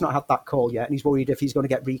that he's not had that call yet, and he's worried if he's going to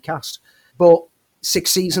get recast. But 6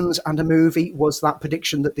 seasons and a movie was that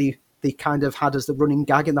prediction that they kind of had as the running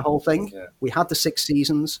gag in the whole thing. Yeah. We had the 6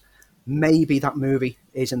 seasons. Maybe that movie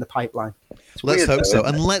is in the pipeline. Let's hope so.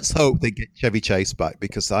 And let's hope they get Chevy Chase back,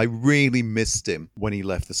 because I really missed him when he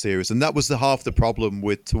left the series. And that was half the problem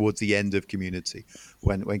with towards the end of Community,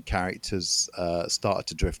 when characters started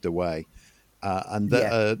to drift away.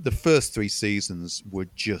 The first 3 seasons were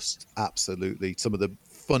just absolutely some of the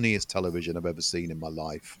funniest television I've ever seen in my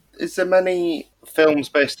life. Is there many films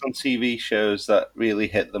based on TV shows that really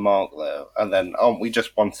hit the mark, though? And then aren't we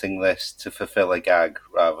just wanting this to fulfill a gag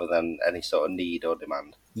rather than any sort of need or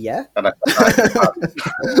demand? Yeah.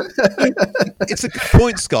 It's a good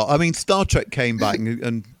point, Scott. I mean, Star Trek came back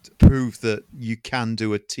and proved that you can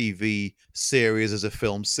do a TV series as a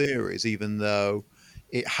film series, even though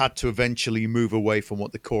it had to eventually move away from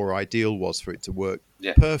what the core ideal was for it to work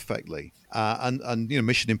perfectly. And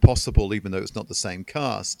Mission Impossible, even though it's not the same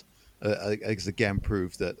cast, has again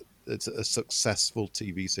proved that it's a successful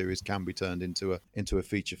TV series can be turned into a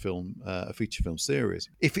feature film series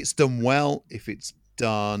if it's done well, if it's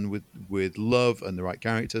done with love and the right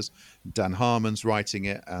characters. Dan Harmon's writing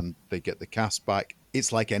it, and they get the cast back.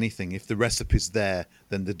 It's like anything. If the recipe's there,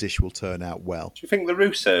 then the dish will turn out well. Do you think the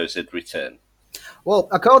Russos would return? Well,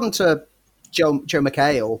 according to Joe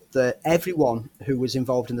McHale, that everyone who was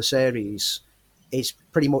involved in the series is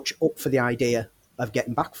pretty much up for the idea of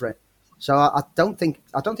getting back for it. So I don't think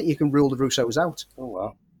you can rule the Russos out. Oh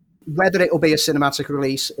wow. Whether it'll be a cinematic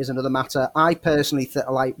release is another matter. I personally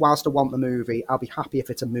whilst I want the movie, I'll be happy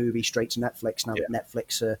if it's a movie straight to Netflix now that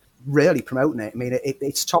Netflix are really promoting it. I mean,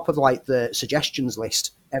 it's top of the suggestions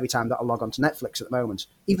list every time that I log onto Netflix at the moment.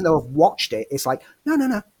 Even though I've watched it, it's like,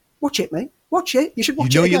 no, watch it, mate. Watch it. You should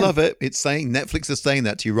watch it. You love it. It's saying, Netflix is saying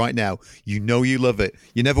that to you right now. You know you love it.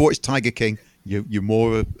 You never watched Tiger King. You're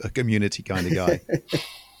more a Community kind of guy.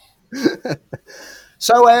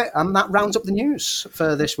 So, and that rounds up the news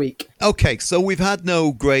for this week. Okay, so we've had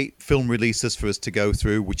no great film releases for us to go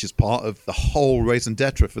through, which is part of the whole raison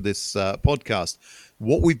d'etre for this podcast.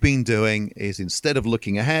 What we've been doing is, instead of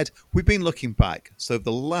looking ahead, we've been looking back. So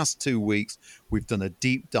the last 2 weeks, we've done a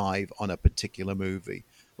deep dive on a particular movie.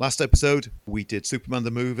 Last episode, we did Superman the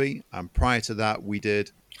movie, and prior to that, we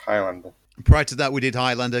did Highlander.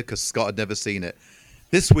 Because Scott had never seen it.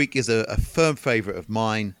 This week is a firm favourite of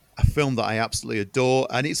mine, a film that I absolutely adore,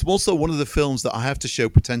 and it's also one of the films that I have to show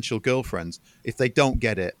potential girlfriends. If they don't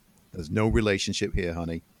get it, there's no relationship here,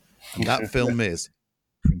 honey. And that film is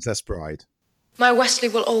Princess Bride. My Wesley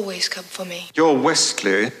will always come for me. Your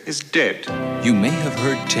Wesley is dead. You may have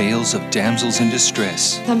heard tales of damsels in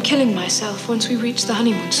distress. I'm killing myself once we reach the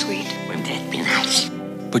honeymoon suite. Wouldn't that be nice?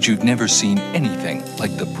 But you've never seen anything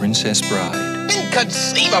like the Princess Bride.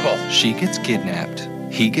 Inconceivable! She gets kidnapped.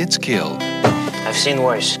 He gets killed. I've seen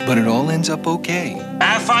worse. But it all ends up okay.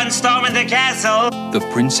 Have fun storming the castle! The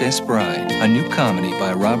Princess Bride, a new comedy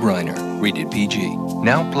by Rob Reiner, rated PG.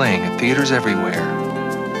 Now playing at theaters everywhere.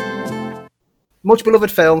 Much beloved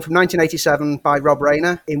film from 1987 by Rob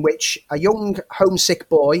Reiner, in which a young homesick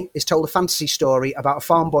boy is told a fantasy story about a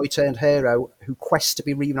farm boy turned hero who quests to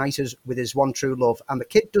be reunited with his one true love. And the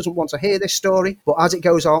kid doesn't want to hear this story, but as it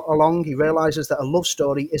goes along, he realises that a love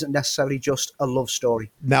story isn't necessarily just a love story.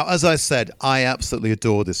 Now, as I said, I absolutely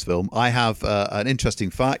adore this film. I have an interesting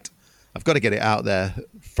fact. I've got to get it out there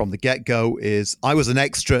from the get-go, is I was an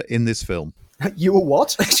extra in this film. You were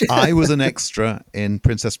what? I was an extra in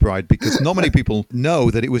Princess Bride because not many people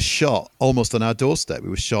know that it was shot almost on our doorstep. It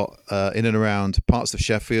was shot in and around parts of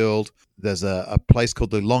Sheffield. There's a place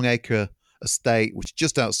called the Longacre Estate, which is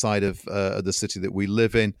just outside of the city that we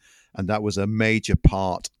live in. And that was a major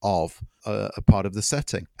part of the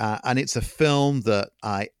setting. And it's a film that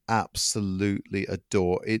I absolutely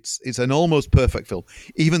adore. It's an almost perfect film,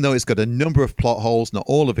 even though it's got a number of plot holes. Not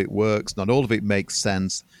all of it works. Not all of it makes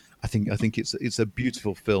sense. I think it's a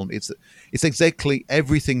beautiful film. It's exactly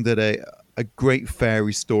everything that a great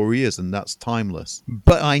fairy story is, and that's timeless.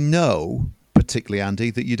 But I know, particularly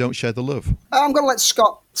Andy, that you don't share the love. I'm going to let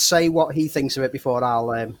Scott say what he thinks of it before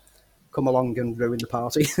I'll come along and ruin the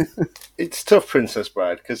party. It's tough, Princess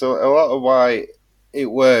Bride, because a lot of why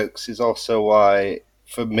it works is also why,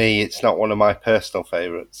 for me, it's not one of my personal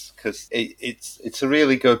favourites, because it's a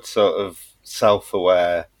really good sort of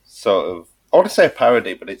self-aware sort of, I want to say a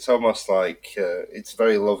parody, but it's almost like it's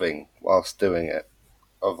very loving whilst doing it,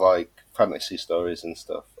 of like fantasy stories and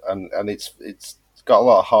stuff, and it's got a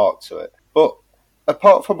lot of heart to it. But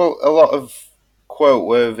apart from a lot of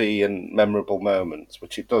quote-worthy and memorable moments,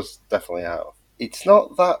 which it does definitely have, it's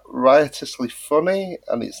not that riotously funny,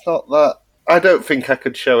 and it's not that... I don't think I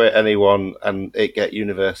could show it anyone and it get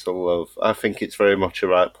universal love. I think it's very much a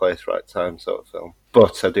right place, right time sort of film.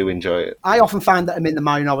 But I do enjoy it. I often find that I'm in the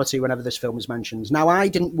minority whenever this film is mentioned. Now, I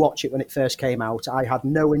didn't watch it when it first came out. I had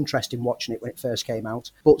no interest in watching it when it first came out.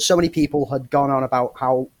 But so many people had gone on about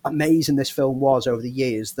how amazing this film was over the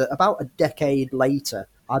years that about a decade later,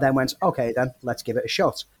 I then went, okay, then let's give it a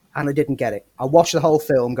shot. And I didn't get it. I watched the whole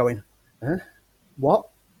film going, huh? What?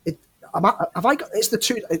 Have I got? Is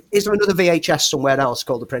there another VHS somewhere else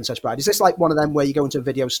called The Princess Bride? Is this like one of them where you go into a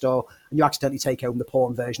video store and you accidentally take home the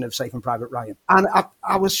porn version of Saving Private Ryan? And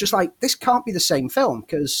I was just like, this can't be the same film,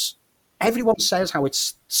 because everyone says how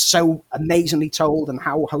it's so amazingly told and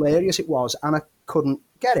how hilarious it was, and I couldn't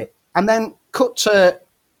get it. And then cut to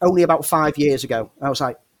only about 5 years ago, I was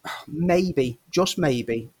like, maybe, just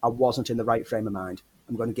maybe, I wasn't in the right frame of mind.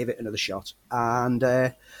 I'm going to give it another shot. And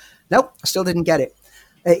nope, I still didn't get it.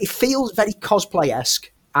 It feels very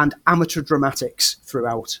cosplay-esque and amateur dramatics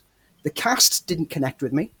throughout. The cast didn't connect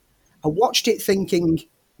with me. I watched it thinking,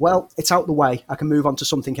 well, it's out the way. I can move on to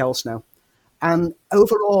something else now. And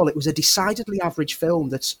overall, it was a decidedly average film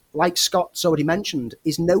that, like Scott's already mentioned,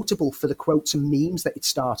 is notable for the quotes and memes that it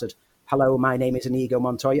started. Hello, my name is Inigo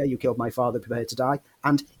Montoya. You killed my father, prepare to die.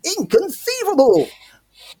 And Inconceivable!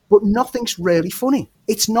 But nothing's really funny.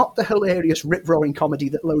 It's not the hilarious, rip-roaring comedy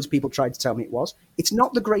that loads of people tried to tell me it was. It's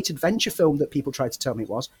not the great adventure film that people tried to tell me it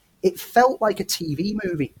was. It felt like a TV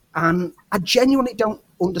movie. And I genuinely don't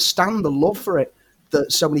understand the love for it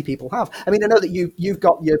that so many people have. I mean, I know that you've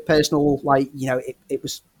got your personal, like, you know, it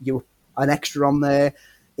was you were an extra on there.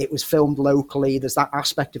 It was filmed locally. There's that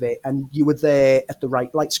aspect of it. And you were there at the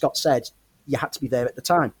right, like Scott said, you had to be there at the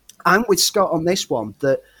time. I'm with Scott on this one,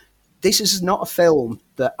 that this is not a film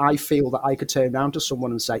that I feel that I could turn around to someone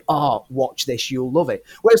and say, oh, watch this, you'll love it.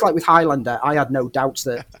 Whereas like with Highlander, I had no doubts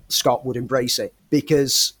that Scott would embrace it,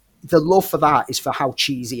 because the love for that is for how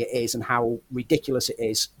cheesy it is and how ridiculous it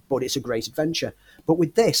is, but it's a great adventure. But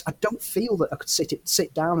with this, I don't feel that I could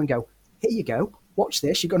sit down and go, here you go, watch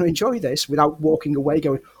this, you're going to enjoy this, without walking away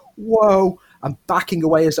going, whoa, and backing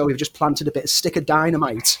away as though we've just planted a bit of stick of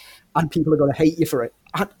dynamite and people are going to hate you for it.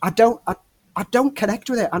 I don't connect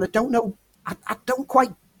with it, and I don't know. I don't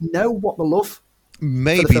quite know what the love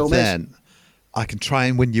Maybe for the film then is. I can try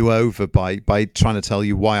and win you over by trying to tell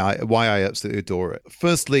you why I absolutely adore it.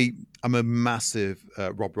 Firstly, I'm a massive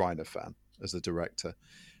Rob Reiner fan as a director.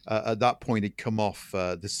 At that point, he'd come off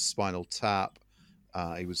This Is Spinal Tap.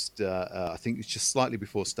 He was, I think, it's just slightly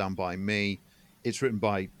before Stand By Me. It's written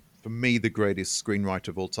by, for me, the greatest screenwriter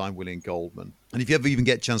of all time, William Goldman. And if you ever even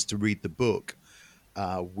get a chance to read the book,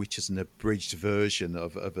 which is an abridged version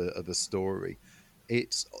of a story,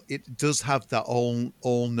 it does have that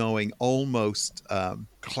all-knowing, almost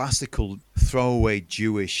classical throwaway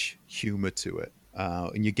Jewish humor to it,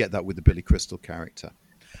 and you get that with the Billy Crystal character.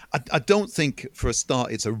 I don't think, for a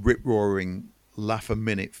start, it's a rip-roaring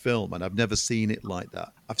laugh-a-minute film, and I've never seen it like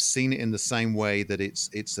that. I've seen it in the same way that it's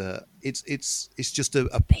just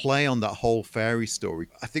a play on that whole fairy story.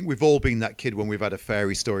 I think we've all been that kid when we've had a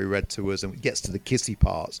fairy story read to us and it gets to the kissy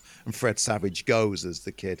parts and Fred Savage goes as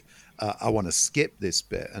the kid, I want to skip this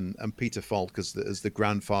bit, and Peter Falk as the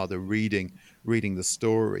grandfather reading the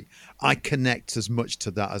story. I connect as much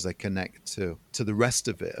to that as I connect to the rest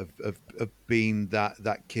of it, of being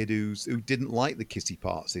that kid who didn't like the kissy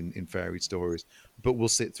parts in fairy stories, but will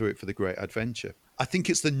sit through it for the great adventure. I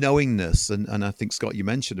think it's the knowingness, and I think, Scott, you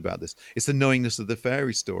mentioned about this. It's the knowingness of the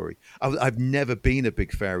fairy story. I've never been a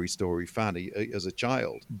big fairy story fan as a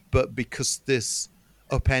child, but because this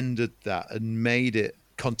upended that and made it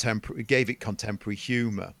contemporary, gave it contemporary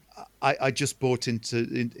humor, I just bought into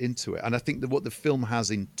it. And I think that what the film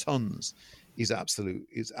has in tons is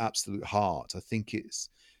absolute heart. I think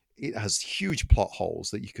it has huge plot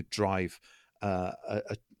holes that you could drive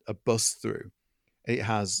a bus through. It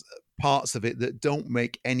has parts of it that don't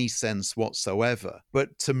make any sense whatsoever.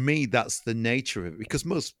 But to me, that's the nature of it, because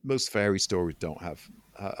most fairy stories don't have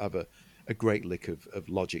a great lick of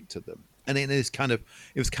logic to them. And it was kind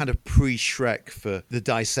of pre-Shrek for the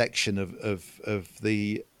dissection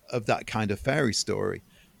of that kind of fairy story.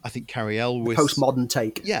 I think Carrie Elwes, postmodern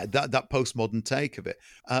take, that postmodern take of it,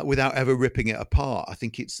 without ever ripping it apart. I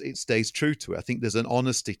think it stays true to it. I think there's an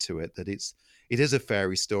honesty to it, that it is a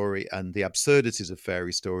fairy story, and the absurdities of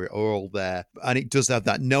fairy story are all there, and it does have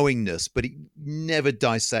that knowingness, but it never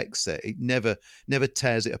dissects it. It never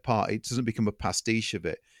tears it apart. It doesn't become a pastiche of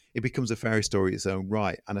it. It becomes a fairy story in its own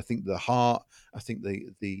right. And I think the heart, I think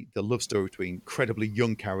the love story between incredibly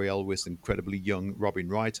young Carrie Elwes and incredibly young Robin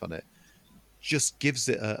Wright on it just gives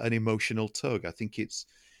it an emotional tug. I think it's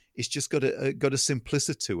just got a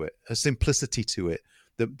simplicity to it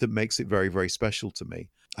that makes it very, very special to me.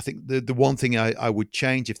 I think the one thing I would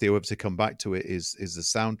change if they were to come back to it is the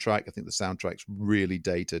soundtrack. I think the soundtrack's really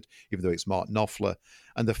dated, even though it's Mark Knopfler,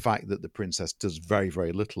 and the fact that the princess does very,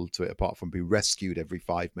 very little to it apart from be rescued every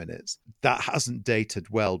 5 minutes. That hasn't dated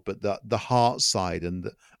well, but the heart side and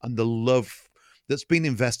the love that's been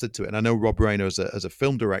invested to it. And I know Rob Reiner as a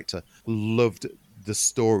film director loved the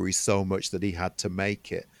story so much that he had to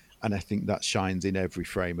make it. And I think that shines in every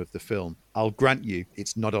frame of the film. I'll grant you,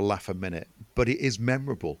 it's not a laugh a minute, but it is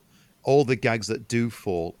memorable. All the gags that do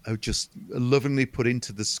fall are just lovingly put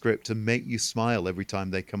into the script and make you smile every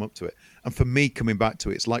time they come up to it. And for me, coming back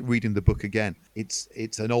to it, it's like reading the book again.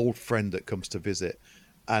 It's an old friend that comes to visit.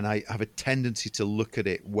 And I have a tendency to look at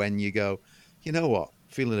it when you go, you know what?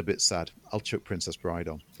 Feeling a bit sad, I'll chuck Princess Bride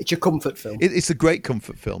on. It's your comfort film. It's a great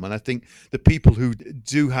comfort film, and I think the people who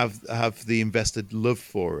do have the invested love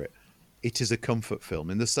for it, it is a comfort film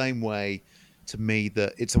in the same way to me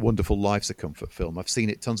that It's a Wonderful Life's a comfort film. I've seen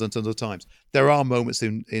it tons and tons of times. There are moments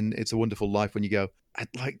in It's a Wonderful Life when you go,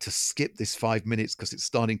 I'd like to skip this 5 minutes because it's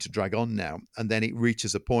starting to drag on now, and then it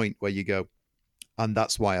reaches a point where you go, and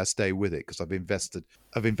that's why I stay with it, because I've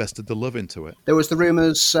invested the love into it. There was the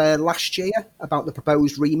rumours last year about the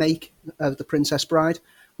proposed remake of The Princess Bride,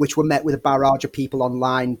 which were met with a barrage of people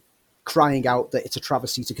online crying out that it's a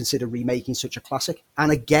travesty to consider remaking such a classic.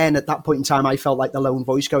 And again, at that point in time, I felt like the lone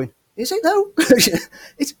voice going, is it though?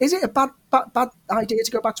 Is it a bad idea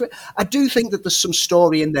to go back to it? I do think that there's some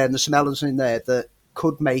story in there and there's some elements in there that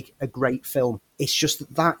could make a great film. It's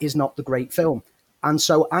just that is not the great film. And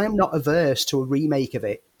so I'm not averse to a remake of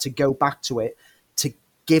it, to go back to it, to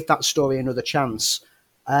give that story another chance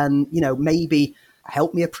and, maybe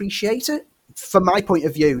help me appreciate it. From my point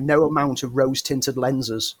of view, no amount of rose-tinted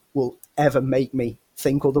lenses will ever make me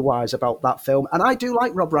think otherwise about that film. And I do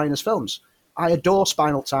like Rob Reiner's films. I adore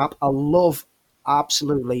Spinal Tap. I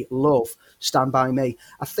absolutely love Stand By Me.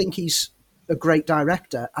 I think he's a great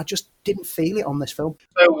director. I just didn't feel it on this film.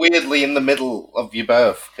 So weirdly in the middle of you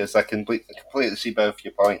both, because I completely see both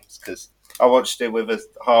your points, because I watched it with a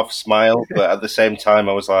half smile, but at the same time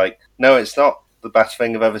I was like, no, it's not the best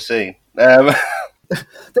thing I've ever seen.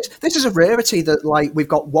 This is a rarity that, like, we've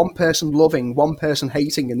got one person loving, one person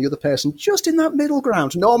hating, and the other person just in that middle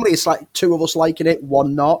ground. Normally it's like two of us liking it,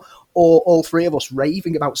 one not, or all three of us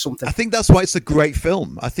raving about something. I think that's why it's a great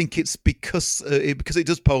film. I think it's because it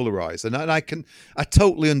does polarize, and I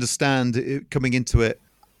totally understand it, coming into it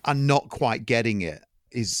and not quite getting it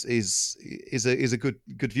is a good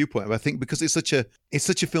viewpoint. But I think because it's such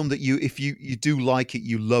a film that if you do like it,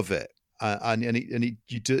 you love it. And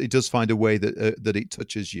it does find a way that it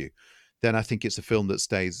touches you, then I think it's a film that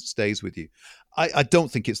stays with you. I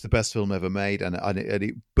don't think it's the best film ever made,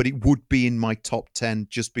 but it would be in my top 10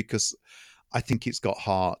 just because I think it's got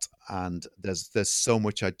heart and there's so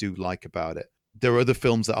much I do like about it. There are other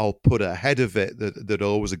films that I'll put ahead of it that are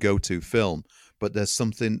always a go-to film, but there's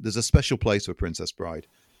a special place for Princess Bride.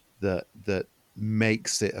 that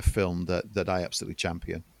makes it a film that I absolutely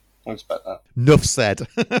champion. I expect that. Enough said.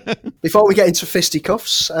 Before we get into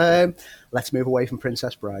fisticuffs, let's move away from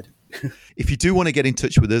Princess Bride. If you do want to get in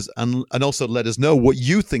touch with us and also let us know what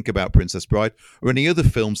you think about Princess Bride or any other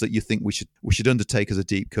films that you think we should undertake as a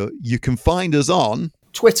deep cut, you can find us on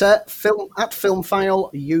Twitter,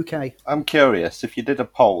 @FilmFile UK. I'm curious, if you did a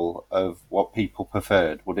poll of what people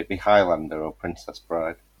preferred, would it be Highlander or Princess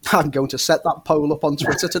Bride? I'm going to set that poll up on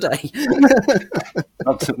Twitter today.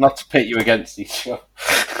 Not to pit you against each other.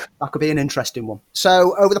 That could be an interesting one.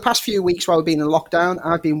 So over the past few weeks while we've been in lockdown,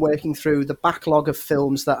 I've been working through the backlog of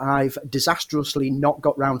films that I've disastrously not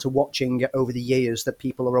got round to watching over the years that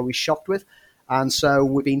people are always shocked with. And so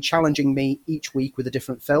we've been challenging me each week with a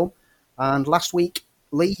different film. And last week,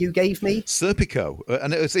 Lee, you gave me Serpico.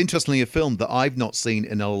 And it was interestingly a film that I've not seen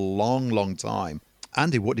in a long, long time.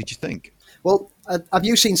 Andy, what did you think? Well, have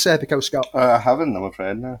you seen Serpico, Scott? I haven't, I'm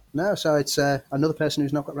afraid, no. No, so it's another person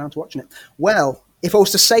who's not got around to watching it. Well, if I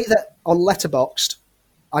was to say that on Letterboxd,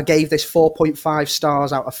 I gave this 4.5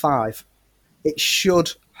 stars out of 5, it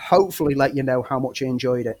should hopefully let you know how much I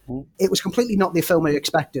enjoyed it. It was completely not the film I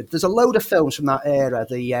expected. There's a load of films from that era,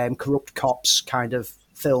 the corrupt cops kind of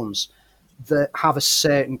films, that have a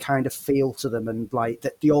certain kind of feel to them, and like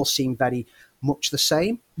that they all seem very much the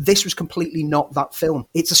same. This was completely not that film.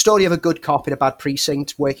 It's a story of a good cop in a bad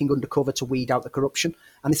precinct working undercover to weed out the corruption,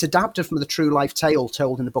 and it's adapted from the true life tale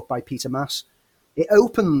told in a book by Peter Mass. It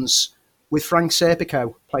opens with Frank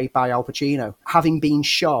Serpico, played by Al Pacino, having been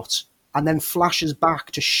shot, and then flashes back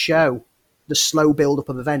to show the slow build-up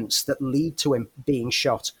of events that lead to him being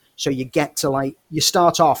shot. So you get to, you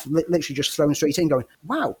start off literally just thrown straight in going,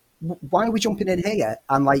 wow, why are we jumping in here?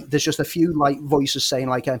 And there's just a few voices saying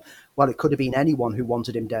well, it could have been anyone who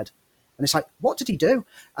wanted him dead. And it's like, what did he do?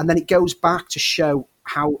 And then it goes back to show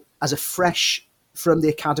how, as a fresh from the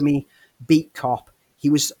academy beat cop,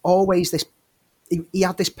 he was always this, he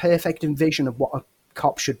had this perfect vision of what a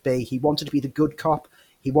cop should be. He wanted to be the good cop.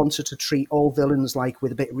 He wanted to treat all villains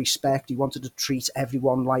with a bit of respect. He wanted to treat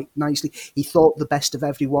everyone nicely. He thought the best of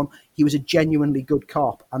everyone. He was a genuinely good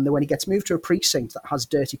cop. And then when he gets moved to a precinct that has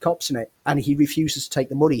dirty cops in it and he refuses to take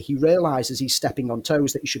the money, he realizes he's stepping on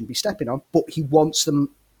toes that he shouldn't be stepping on, but he wants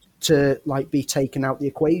them to be taken out the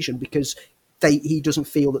equation because he doesn't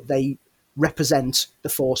feel that they represent the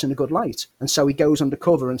force in a good light. And so he goes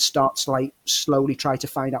undercover and starts slowly try to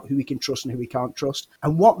find out who he can trust and who he can't trust.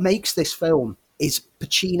 And what makes this film is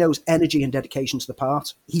Pacino's energy and dedication to the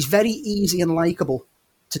part. He's very easy and likable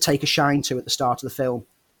to take a shine to at the start of the film.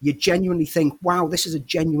 You genuinely think, wow, this is a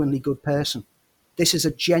genuinely good person. This is a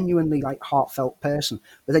genuinely heartfelt person.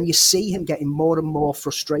 But then you see him getting more and more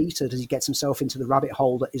frustrated as he gets himself into the rabbit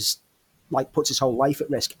hole that is puts his whole life at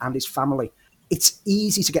risk and his family. It's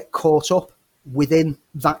easy to get caught up within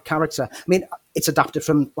that character. I mean, it's adapted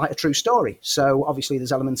from a true story. So obviously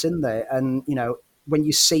there's elements in there. And, when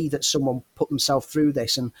you see that someone put themselves through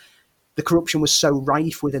this and the corruption was so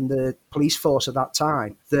rife within the police force at that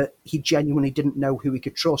time that he genuinely didn't know who he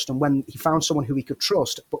could trust. And when he found someone who he could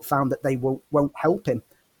trust but found that they won't help him,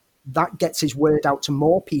 that gets his word out to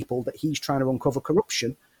more people that he's trying to uncover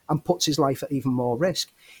corruption and puts his life at even more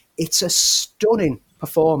risk. It's a stunning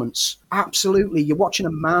performance. Absolutely. You're watching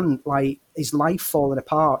a man his life falling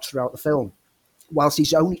apart throughout the film whilst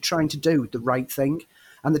he's only trying to do the right thing.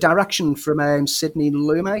 And the direction from Sidney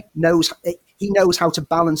Lumet knows how to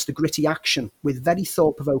balance the gritty action with very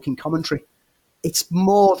thought-provoking commentary. It's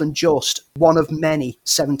more than just one of many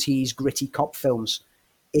 70s gritty cop films.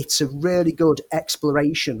 It's a really good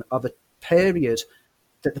exploration of a period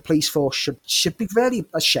that the police force should be really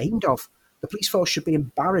ashamed of. The police force should be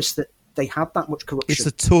embarrassed that they had that much corruption. It's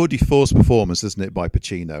a tour de force performance, isn't it, by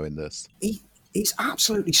Pacino in this? He's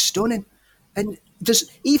absolutely stunning. And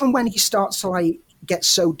even when he starts to gets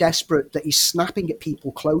so desperate that he's snapping at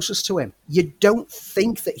people closest to him, you don't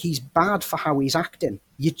think that he's bad for how he's acting.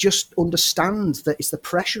 You just understand that it's the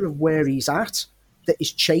pressure of where he's at that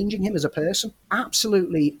is changing him as a person.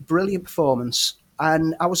 Absolutely brilliant performance.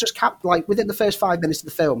 And I was just within the first 5 minutes of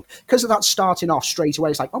the film, because of that starting off straight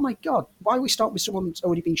away, it's oh my God, why are we starting with someone who's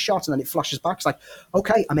already been shot? And then it flashes back. It's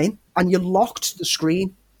okay, I'm in. And you're locked to the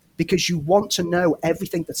screen because you want to know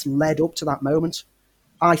everything that's led up to that moment.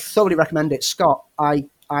 I thoroughly recommend it. Scott, I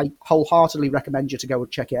wholeheartedly recommend you to go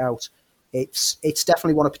and check it out. It's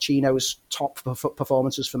definitely one of Pacino's top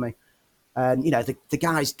performances for me. And, the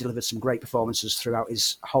guy's delivered some great performances throughout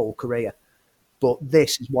his whole career. But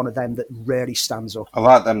this is one of them that really stands up. I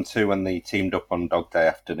like them too when they teamed up on Dog Day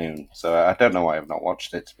Afternoon. So I don't know why I've not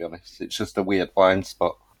watched it, to be honest. It's just a weird blind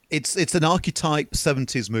spot. It's an archetype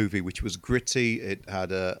 70s movie, which was gritty. It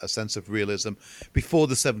had a sense of realism. Before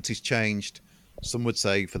the 70s changed, some would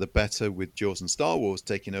say for the better, with Jaws and Star Wars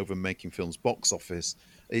taking over and making films box office.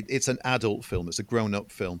 It's an adult film. It's a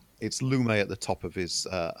grown-up film. It's Lumet at the top of his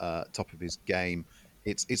game.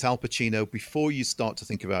 It's Al Pacino before you start to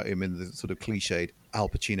think about him in the sort of cliched Al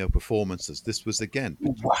Pacino performances. This was again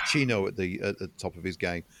Pacino at the top of his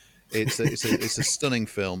game. It's a stunning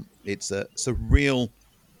film. It's a real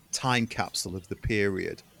time capsule of the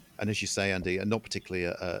period, and as you say, Andy, and not particularly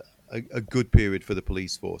a good period for the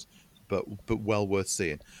police force, but well worth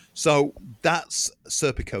seeing. So that's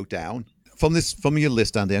Serpico down from your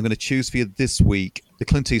list, Andy. I'm going to choose for you this week the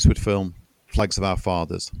Clint Eastwood film Flags of Our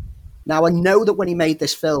Fathers. Now, I know that when he made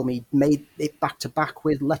this film, he made it back to back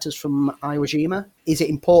with Letters from Iwo Jima. Is it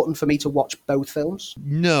important for me to watch both films?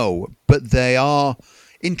 No, but they are.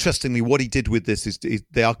 Interestingly, what he did with this is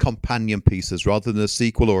they are companion pieces rather than a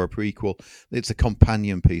sequel or a prequel. It's a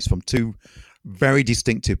companion piece from two very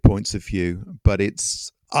distinctive points of view. But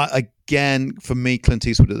it's, again, for me, Clint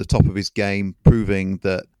Eastwood at the top of his game, proving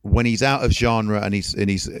that when he's out of genre and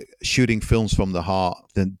he's shooting films from the heart,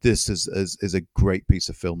 then this is a great piece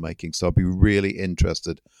of filmmaking. So I'd be really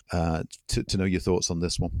interested to know your thoughts on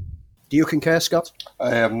this one. Do you concur, Scott?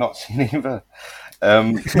 I have not seen either.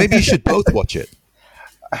 Maybe you should both watch it.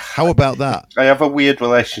 How about that? I have a weird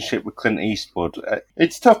relationship with Clint Eastwood.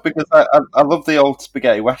 It's tough because I love the old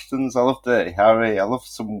spaghetti westerns. I love Dirty Harry. I love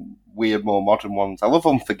some weird, more modern ones. I love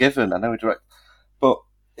Unforgiven. I know he directed, but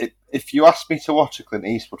if you ask me to watch a Clint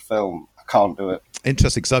Eastwood film, I can't do it.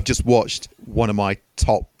 Interesting, because I've just watched one of my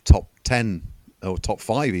top 10 or top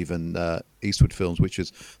 5 even Eastwood films, which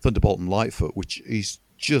is Thunderbolt and Lightfoot, which he's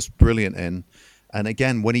just brilliant in. And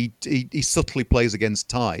again, when he subtly plays against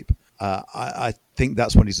type, I think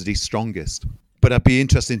that's when he's at his strongest. But I'd be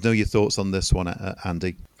interested to know your thoughts on this one,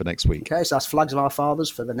 Andy, for next week. Okay, so that's Flags of Our Fathers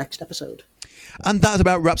for the next episode. And that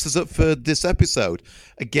about wraps us up for this episode.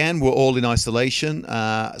 Again, we're all in isolation,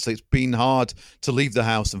 so it's been hard to leave the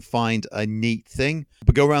house and find a neat thing.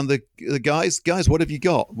 But go around the guys. Guys, what have you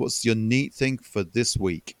got? What's your neat thing for this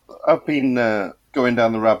week? I've been going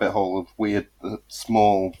down the rabbit hole of weird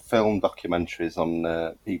small film documentaries on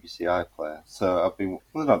BBC iPlayer. So I've been,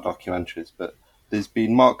 well, not documentaries, but there's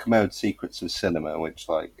been Mark Commode's Secrets of Cinema, which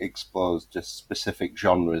explores just specific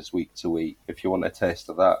genres week to week, if you want a taste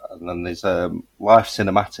of that. And then there's Life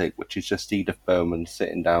Cinematic, which is just Edith Bowman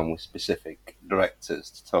sitting down with specific directors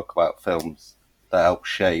to talk about films that help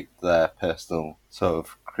shape their personal sort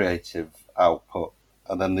of creative output.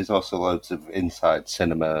 And then there's also loads of inside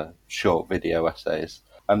cinema short video essays.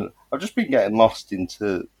 And I've just been getting lost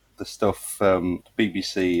into the stuff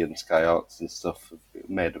BBC and Sky Arts and stuff have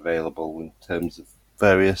made available in terms of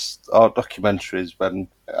various art documentaries, when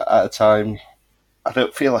at a time I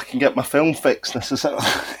don't feel I can get my film fix necessarily.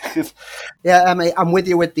 Yeah, I'm with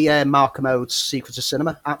you with the Mark Commode's Secrets of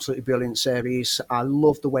Cinema. Absolutely brilliant series. I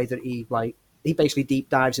love the way that he basically deep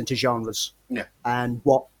dives into genres, Yeah. and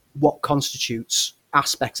what constitutes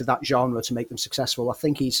aspects of that genre to make them successful. I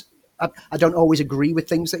think I don't always agree with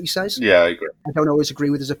things that he says. Yeah, I agree. I don't always agree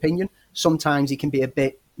with his opinion. Sometimes he can be a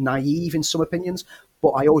bit naive in some opinions,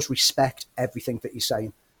 but I always respect everything that he's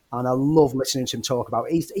saying. And I love listening to him talk about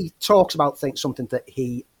it. He talks about something that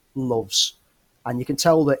he loves. And you can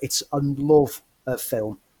tell that it's a love of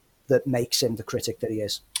film that makes him the critic that he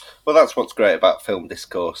is. Well, that's what's great about film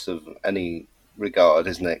discourse of any regard,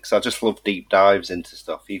 isn't it? Because I just love deep dives into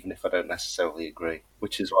stuff, even if I don't necessarily agree,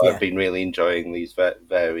 which is why I've been really enjoying these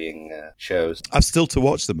varying shows. I've still to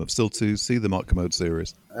watch them. I've still to see the Mark Commode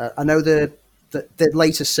series. I know the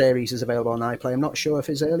latest series is available on iPlayer. I'm not sure if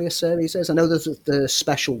his earlier series is. I know the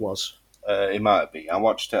special was. It might be. I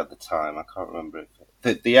watched it at the time. I can't remember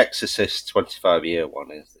if the Exorcist 25-year one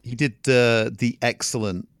is. He did the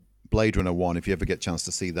excellent Blade Runner 1, if you ever get a chance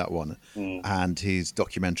to see that one. And his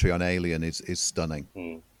documentary on Alien is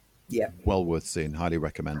stunning. Yeah. Well worth seeing. Highly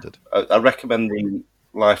recommended. I recommend the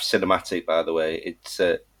Life Cinematic, by the way. It's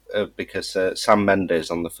because Sam Mendes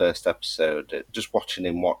on the first episode, just watching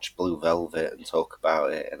him watch Blue Velvet and talk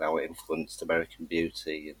about it and how it influenced American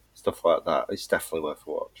Beauty and stuff like that, it's definitely worth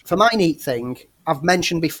a watch. For my neat thing, I've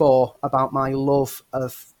mentioned before about my love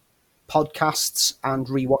of podcasts and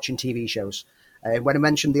rewatching TV shows. When I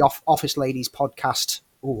mentioned the Office Ladies podcast,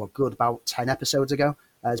 a good about 10 episodes ago,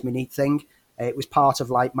 as my neat thing, it was part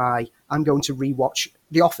of I'm going to rewatch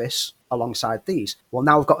The Office alongside these. Well,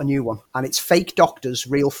 now I've got a new one, and it's Fake Doctors,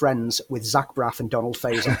 Real Friends with Zach Braff and Donald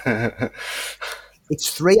Faison. It's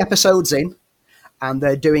 3 episodes in, and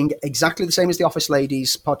they're doing exactly the same as the Office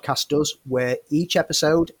Ladies podcast does, where each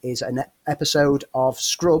episode is an episode of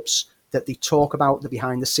Scrubs that they talk about the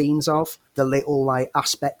behind the scenes of, the little like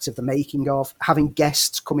aspects of the making of, having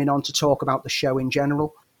guests coming on to talk about the show in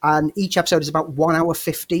general. And each episode is about 1 hour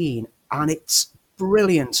 15, and it's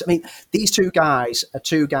brilliant. I mean, these two guys are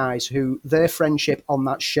two guys who their friendship on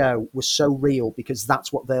that show was so real because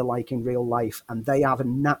that's what they're like in real life, and they have a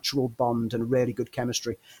natural bond and really good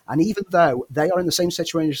chemistry. And even though they are in the same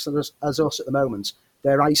situation as us at the moment,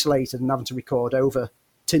 they're isolated and having to record over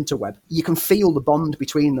Tinterweb, you can feel the bond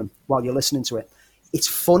between them while you're listening to it. It's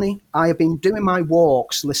funny. I have been doing my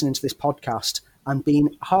walks listening to this podcast and been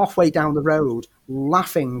halfway down the road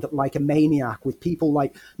laughing like a maniac with people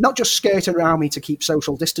like not just skirting around me to keep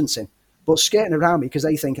social distancing, but skirting around me because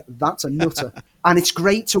they think that's a nutter. And it's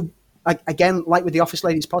great to, again, like with the Office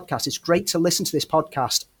Ladies podcast, it's great to listen to this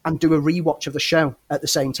podcast and do a rewatch of the show at the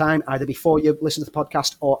same time, either before you listen to the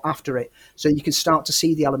podcast or after it, so you can start to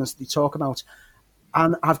see the elements that they talk about.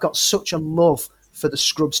 And I've got such a love for the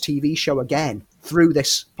Scrubs TV show again through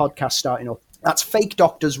this podcast starting up. That's Fake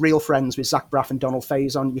Doctors, Real Friends with Zach Braff and Donald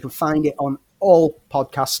Faison. You can find it on all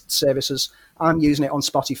podcast services. I'm using it on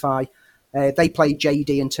Spotify. They play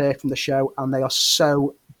JD and Turk from the show, and they are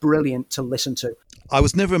so brilliant to listen to. I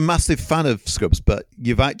was never a massive fan of Scrubs, but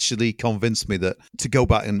you've actually convinced me that to go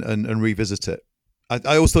back and revisit it. I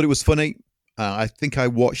always thought it was funny. I think I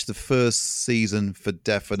watched the first season for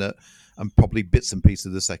definite, and probably bits and pieces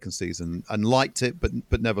of the second season, and liked it,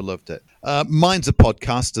 but never loved it. Mine's a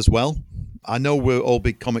podcast as well. I know we're all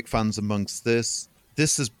big comic fans amongst this.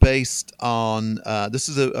 This is based on, this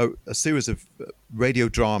is a series of radio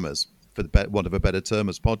dramas, for the want of a better term,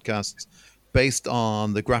 as podcasts, based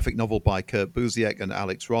on the graphic novel by Kurt Busiek and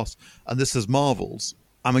Alex Ross. And this is Marvels.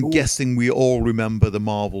 I'm guessing we all remember the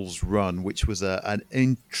Marvels run, which was an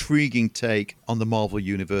intriguing take on the Marvel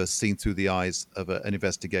universe seen through the eyes of an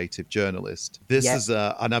investigative journalist. This is,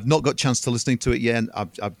 and I've not got a chance to listening to it yet.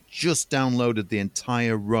 I've just downloaded the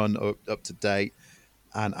entire run up to date,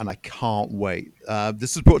 and I can't wait.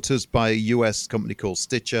 This is brought to us by a US company called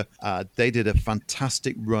Stitcher. They did a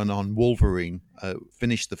fantastic run on Wolverine,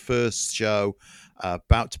 finished the first show,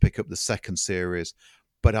 about to pick up the second series.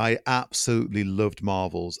 But I absolutely loved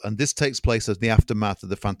Marvels. And this takes place as the aftermath of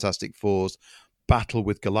the Fantastic Four's battle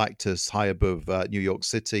with Galactus high above New York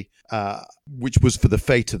City, which was for the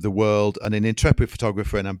fate of the world. And an intrepid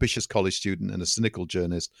photographer, an ambitious college student, and a cynical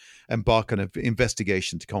journalist embark on an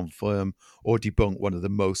investigation to confirm or debunk one of the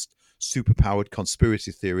most superpowered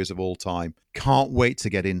conspiracy theories of all time. Can't wait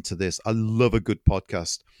to get into this. I love a good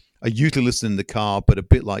podcast. I usually listen in the car, but a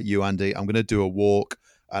bit like you, Andy, I'm going to do a walk,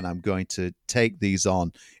 and I'm going to take these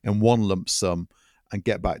on in one lump sum and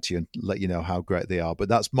get back to you and let you know how great they are. But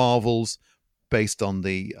that's Marvels, based on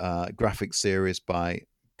the graphic series by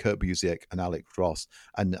Kurt Busiek and Alex Ross.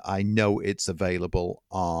 And I know it's available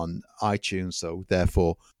on iTunes, so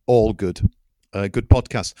therefore all good. Good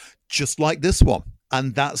podcast, just like this one.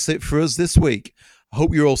 And that's it for us this week. I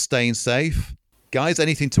hope you're all staying safe. Guys,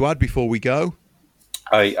 anything to add before we go?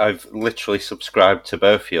 I've literally subscribed to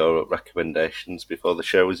both your recommendations before the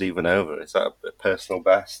show was even over. Is that a personal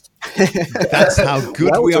best? That's how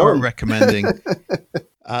good Well we done. are at recommending.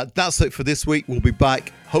 That's it for this week. We'll be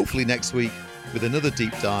back hopefully next week with another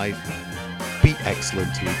deep dive. Be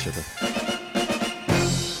excellent to each other.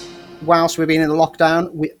 Whilst we've been in the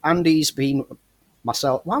lockdown, Andy's been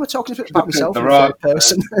myself. Why am I talking about myself in the Right. third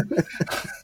person?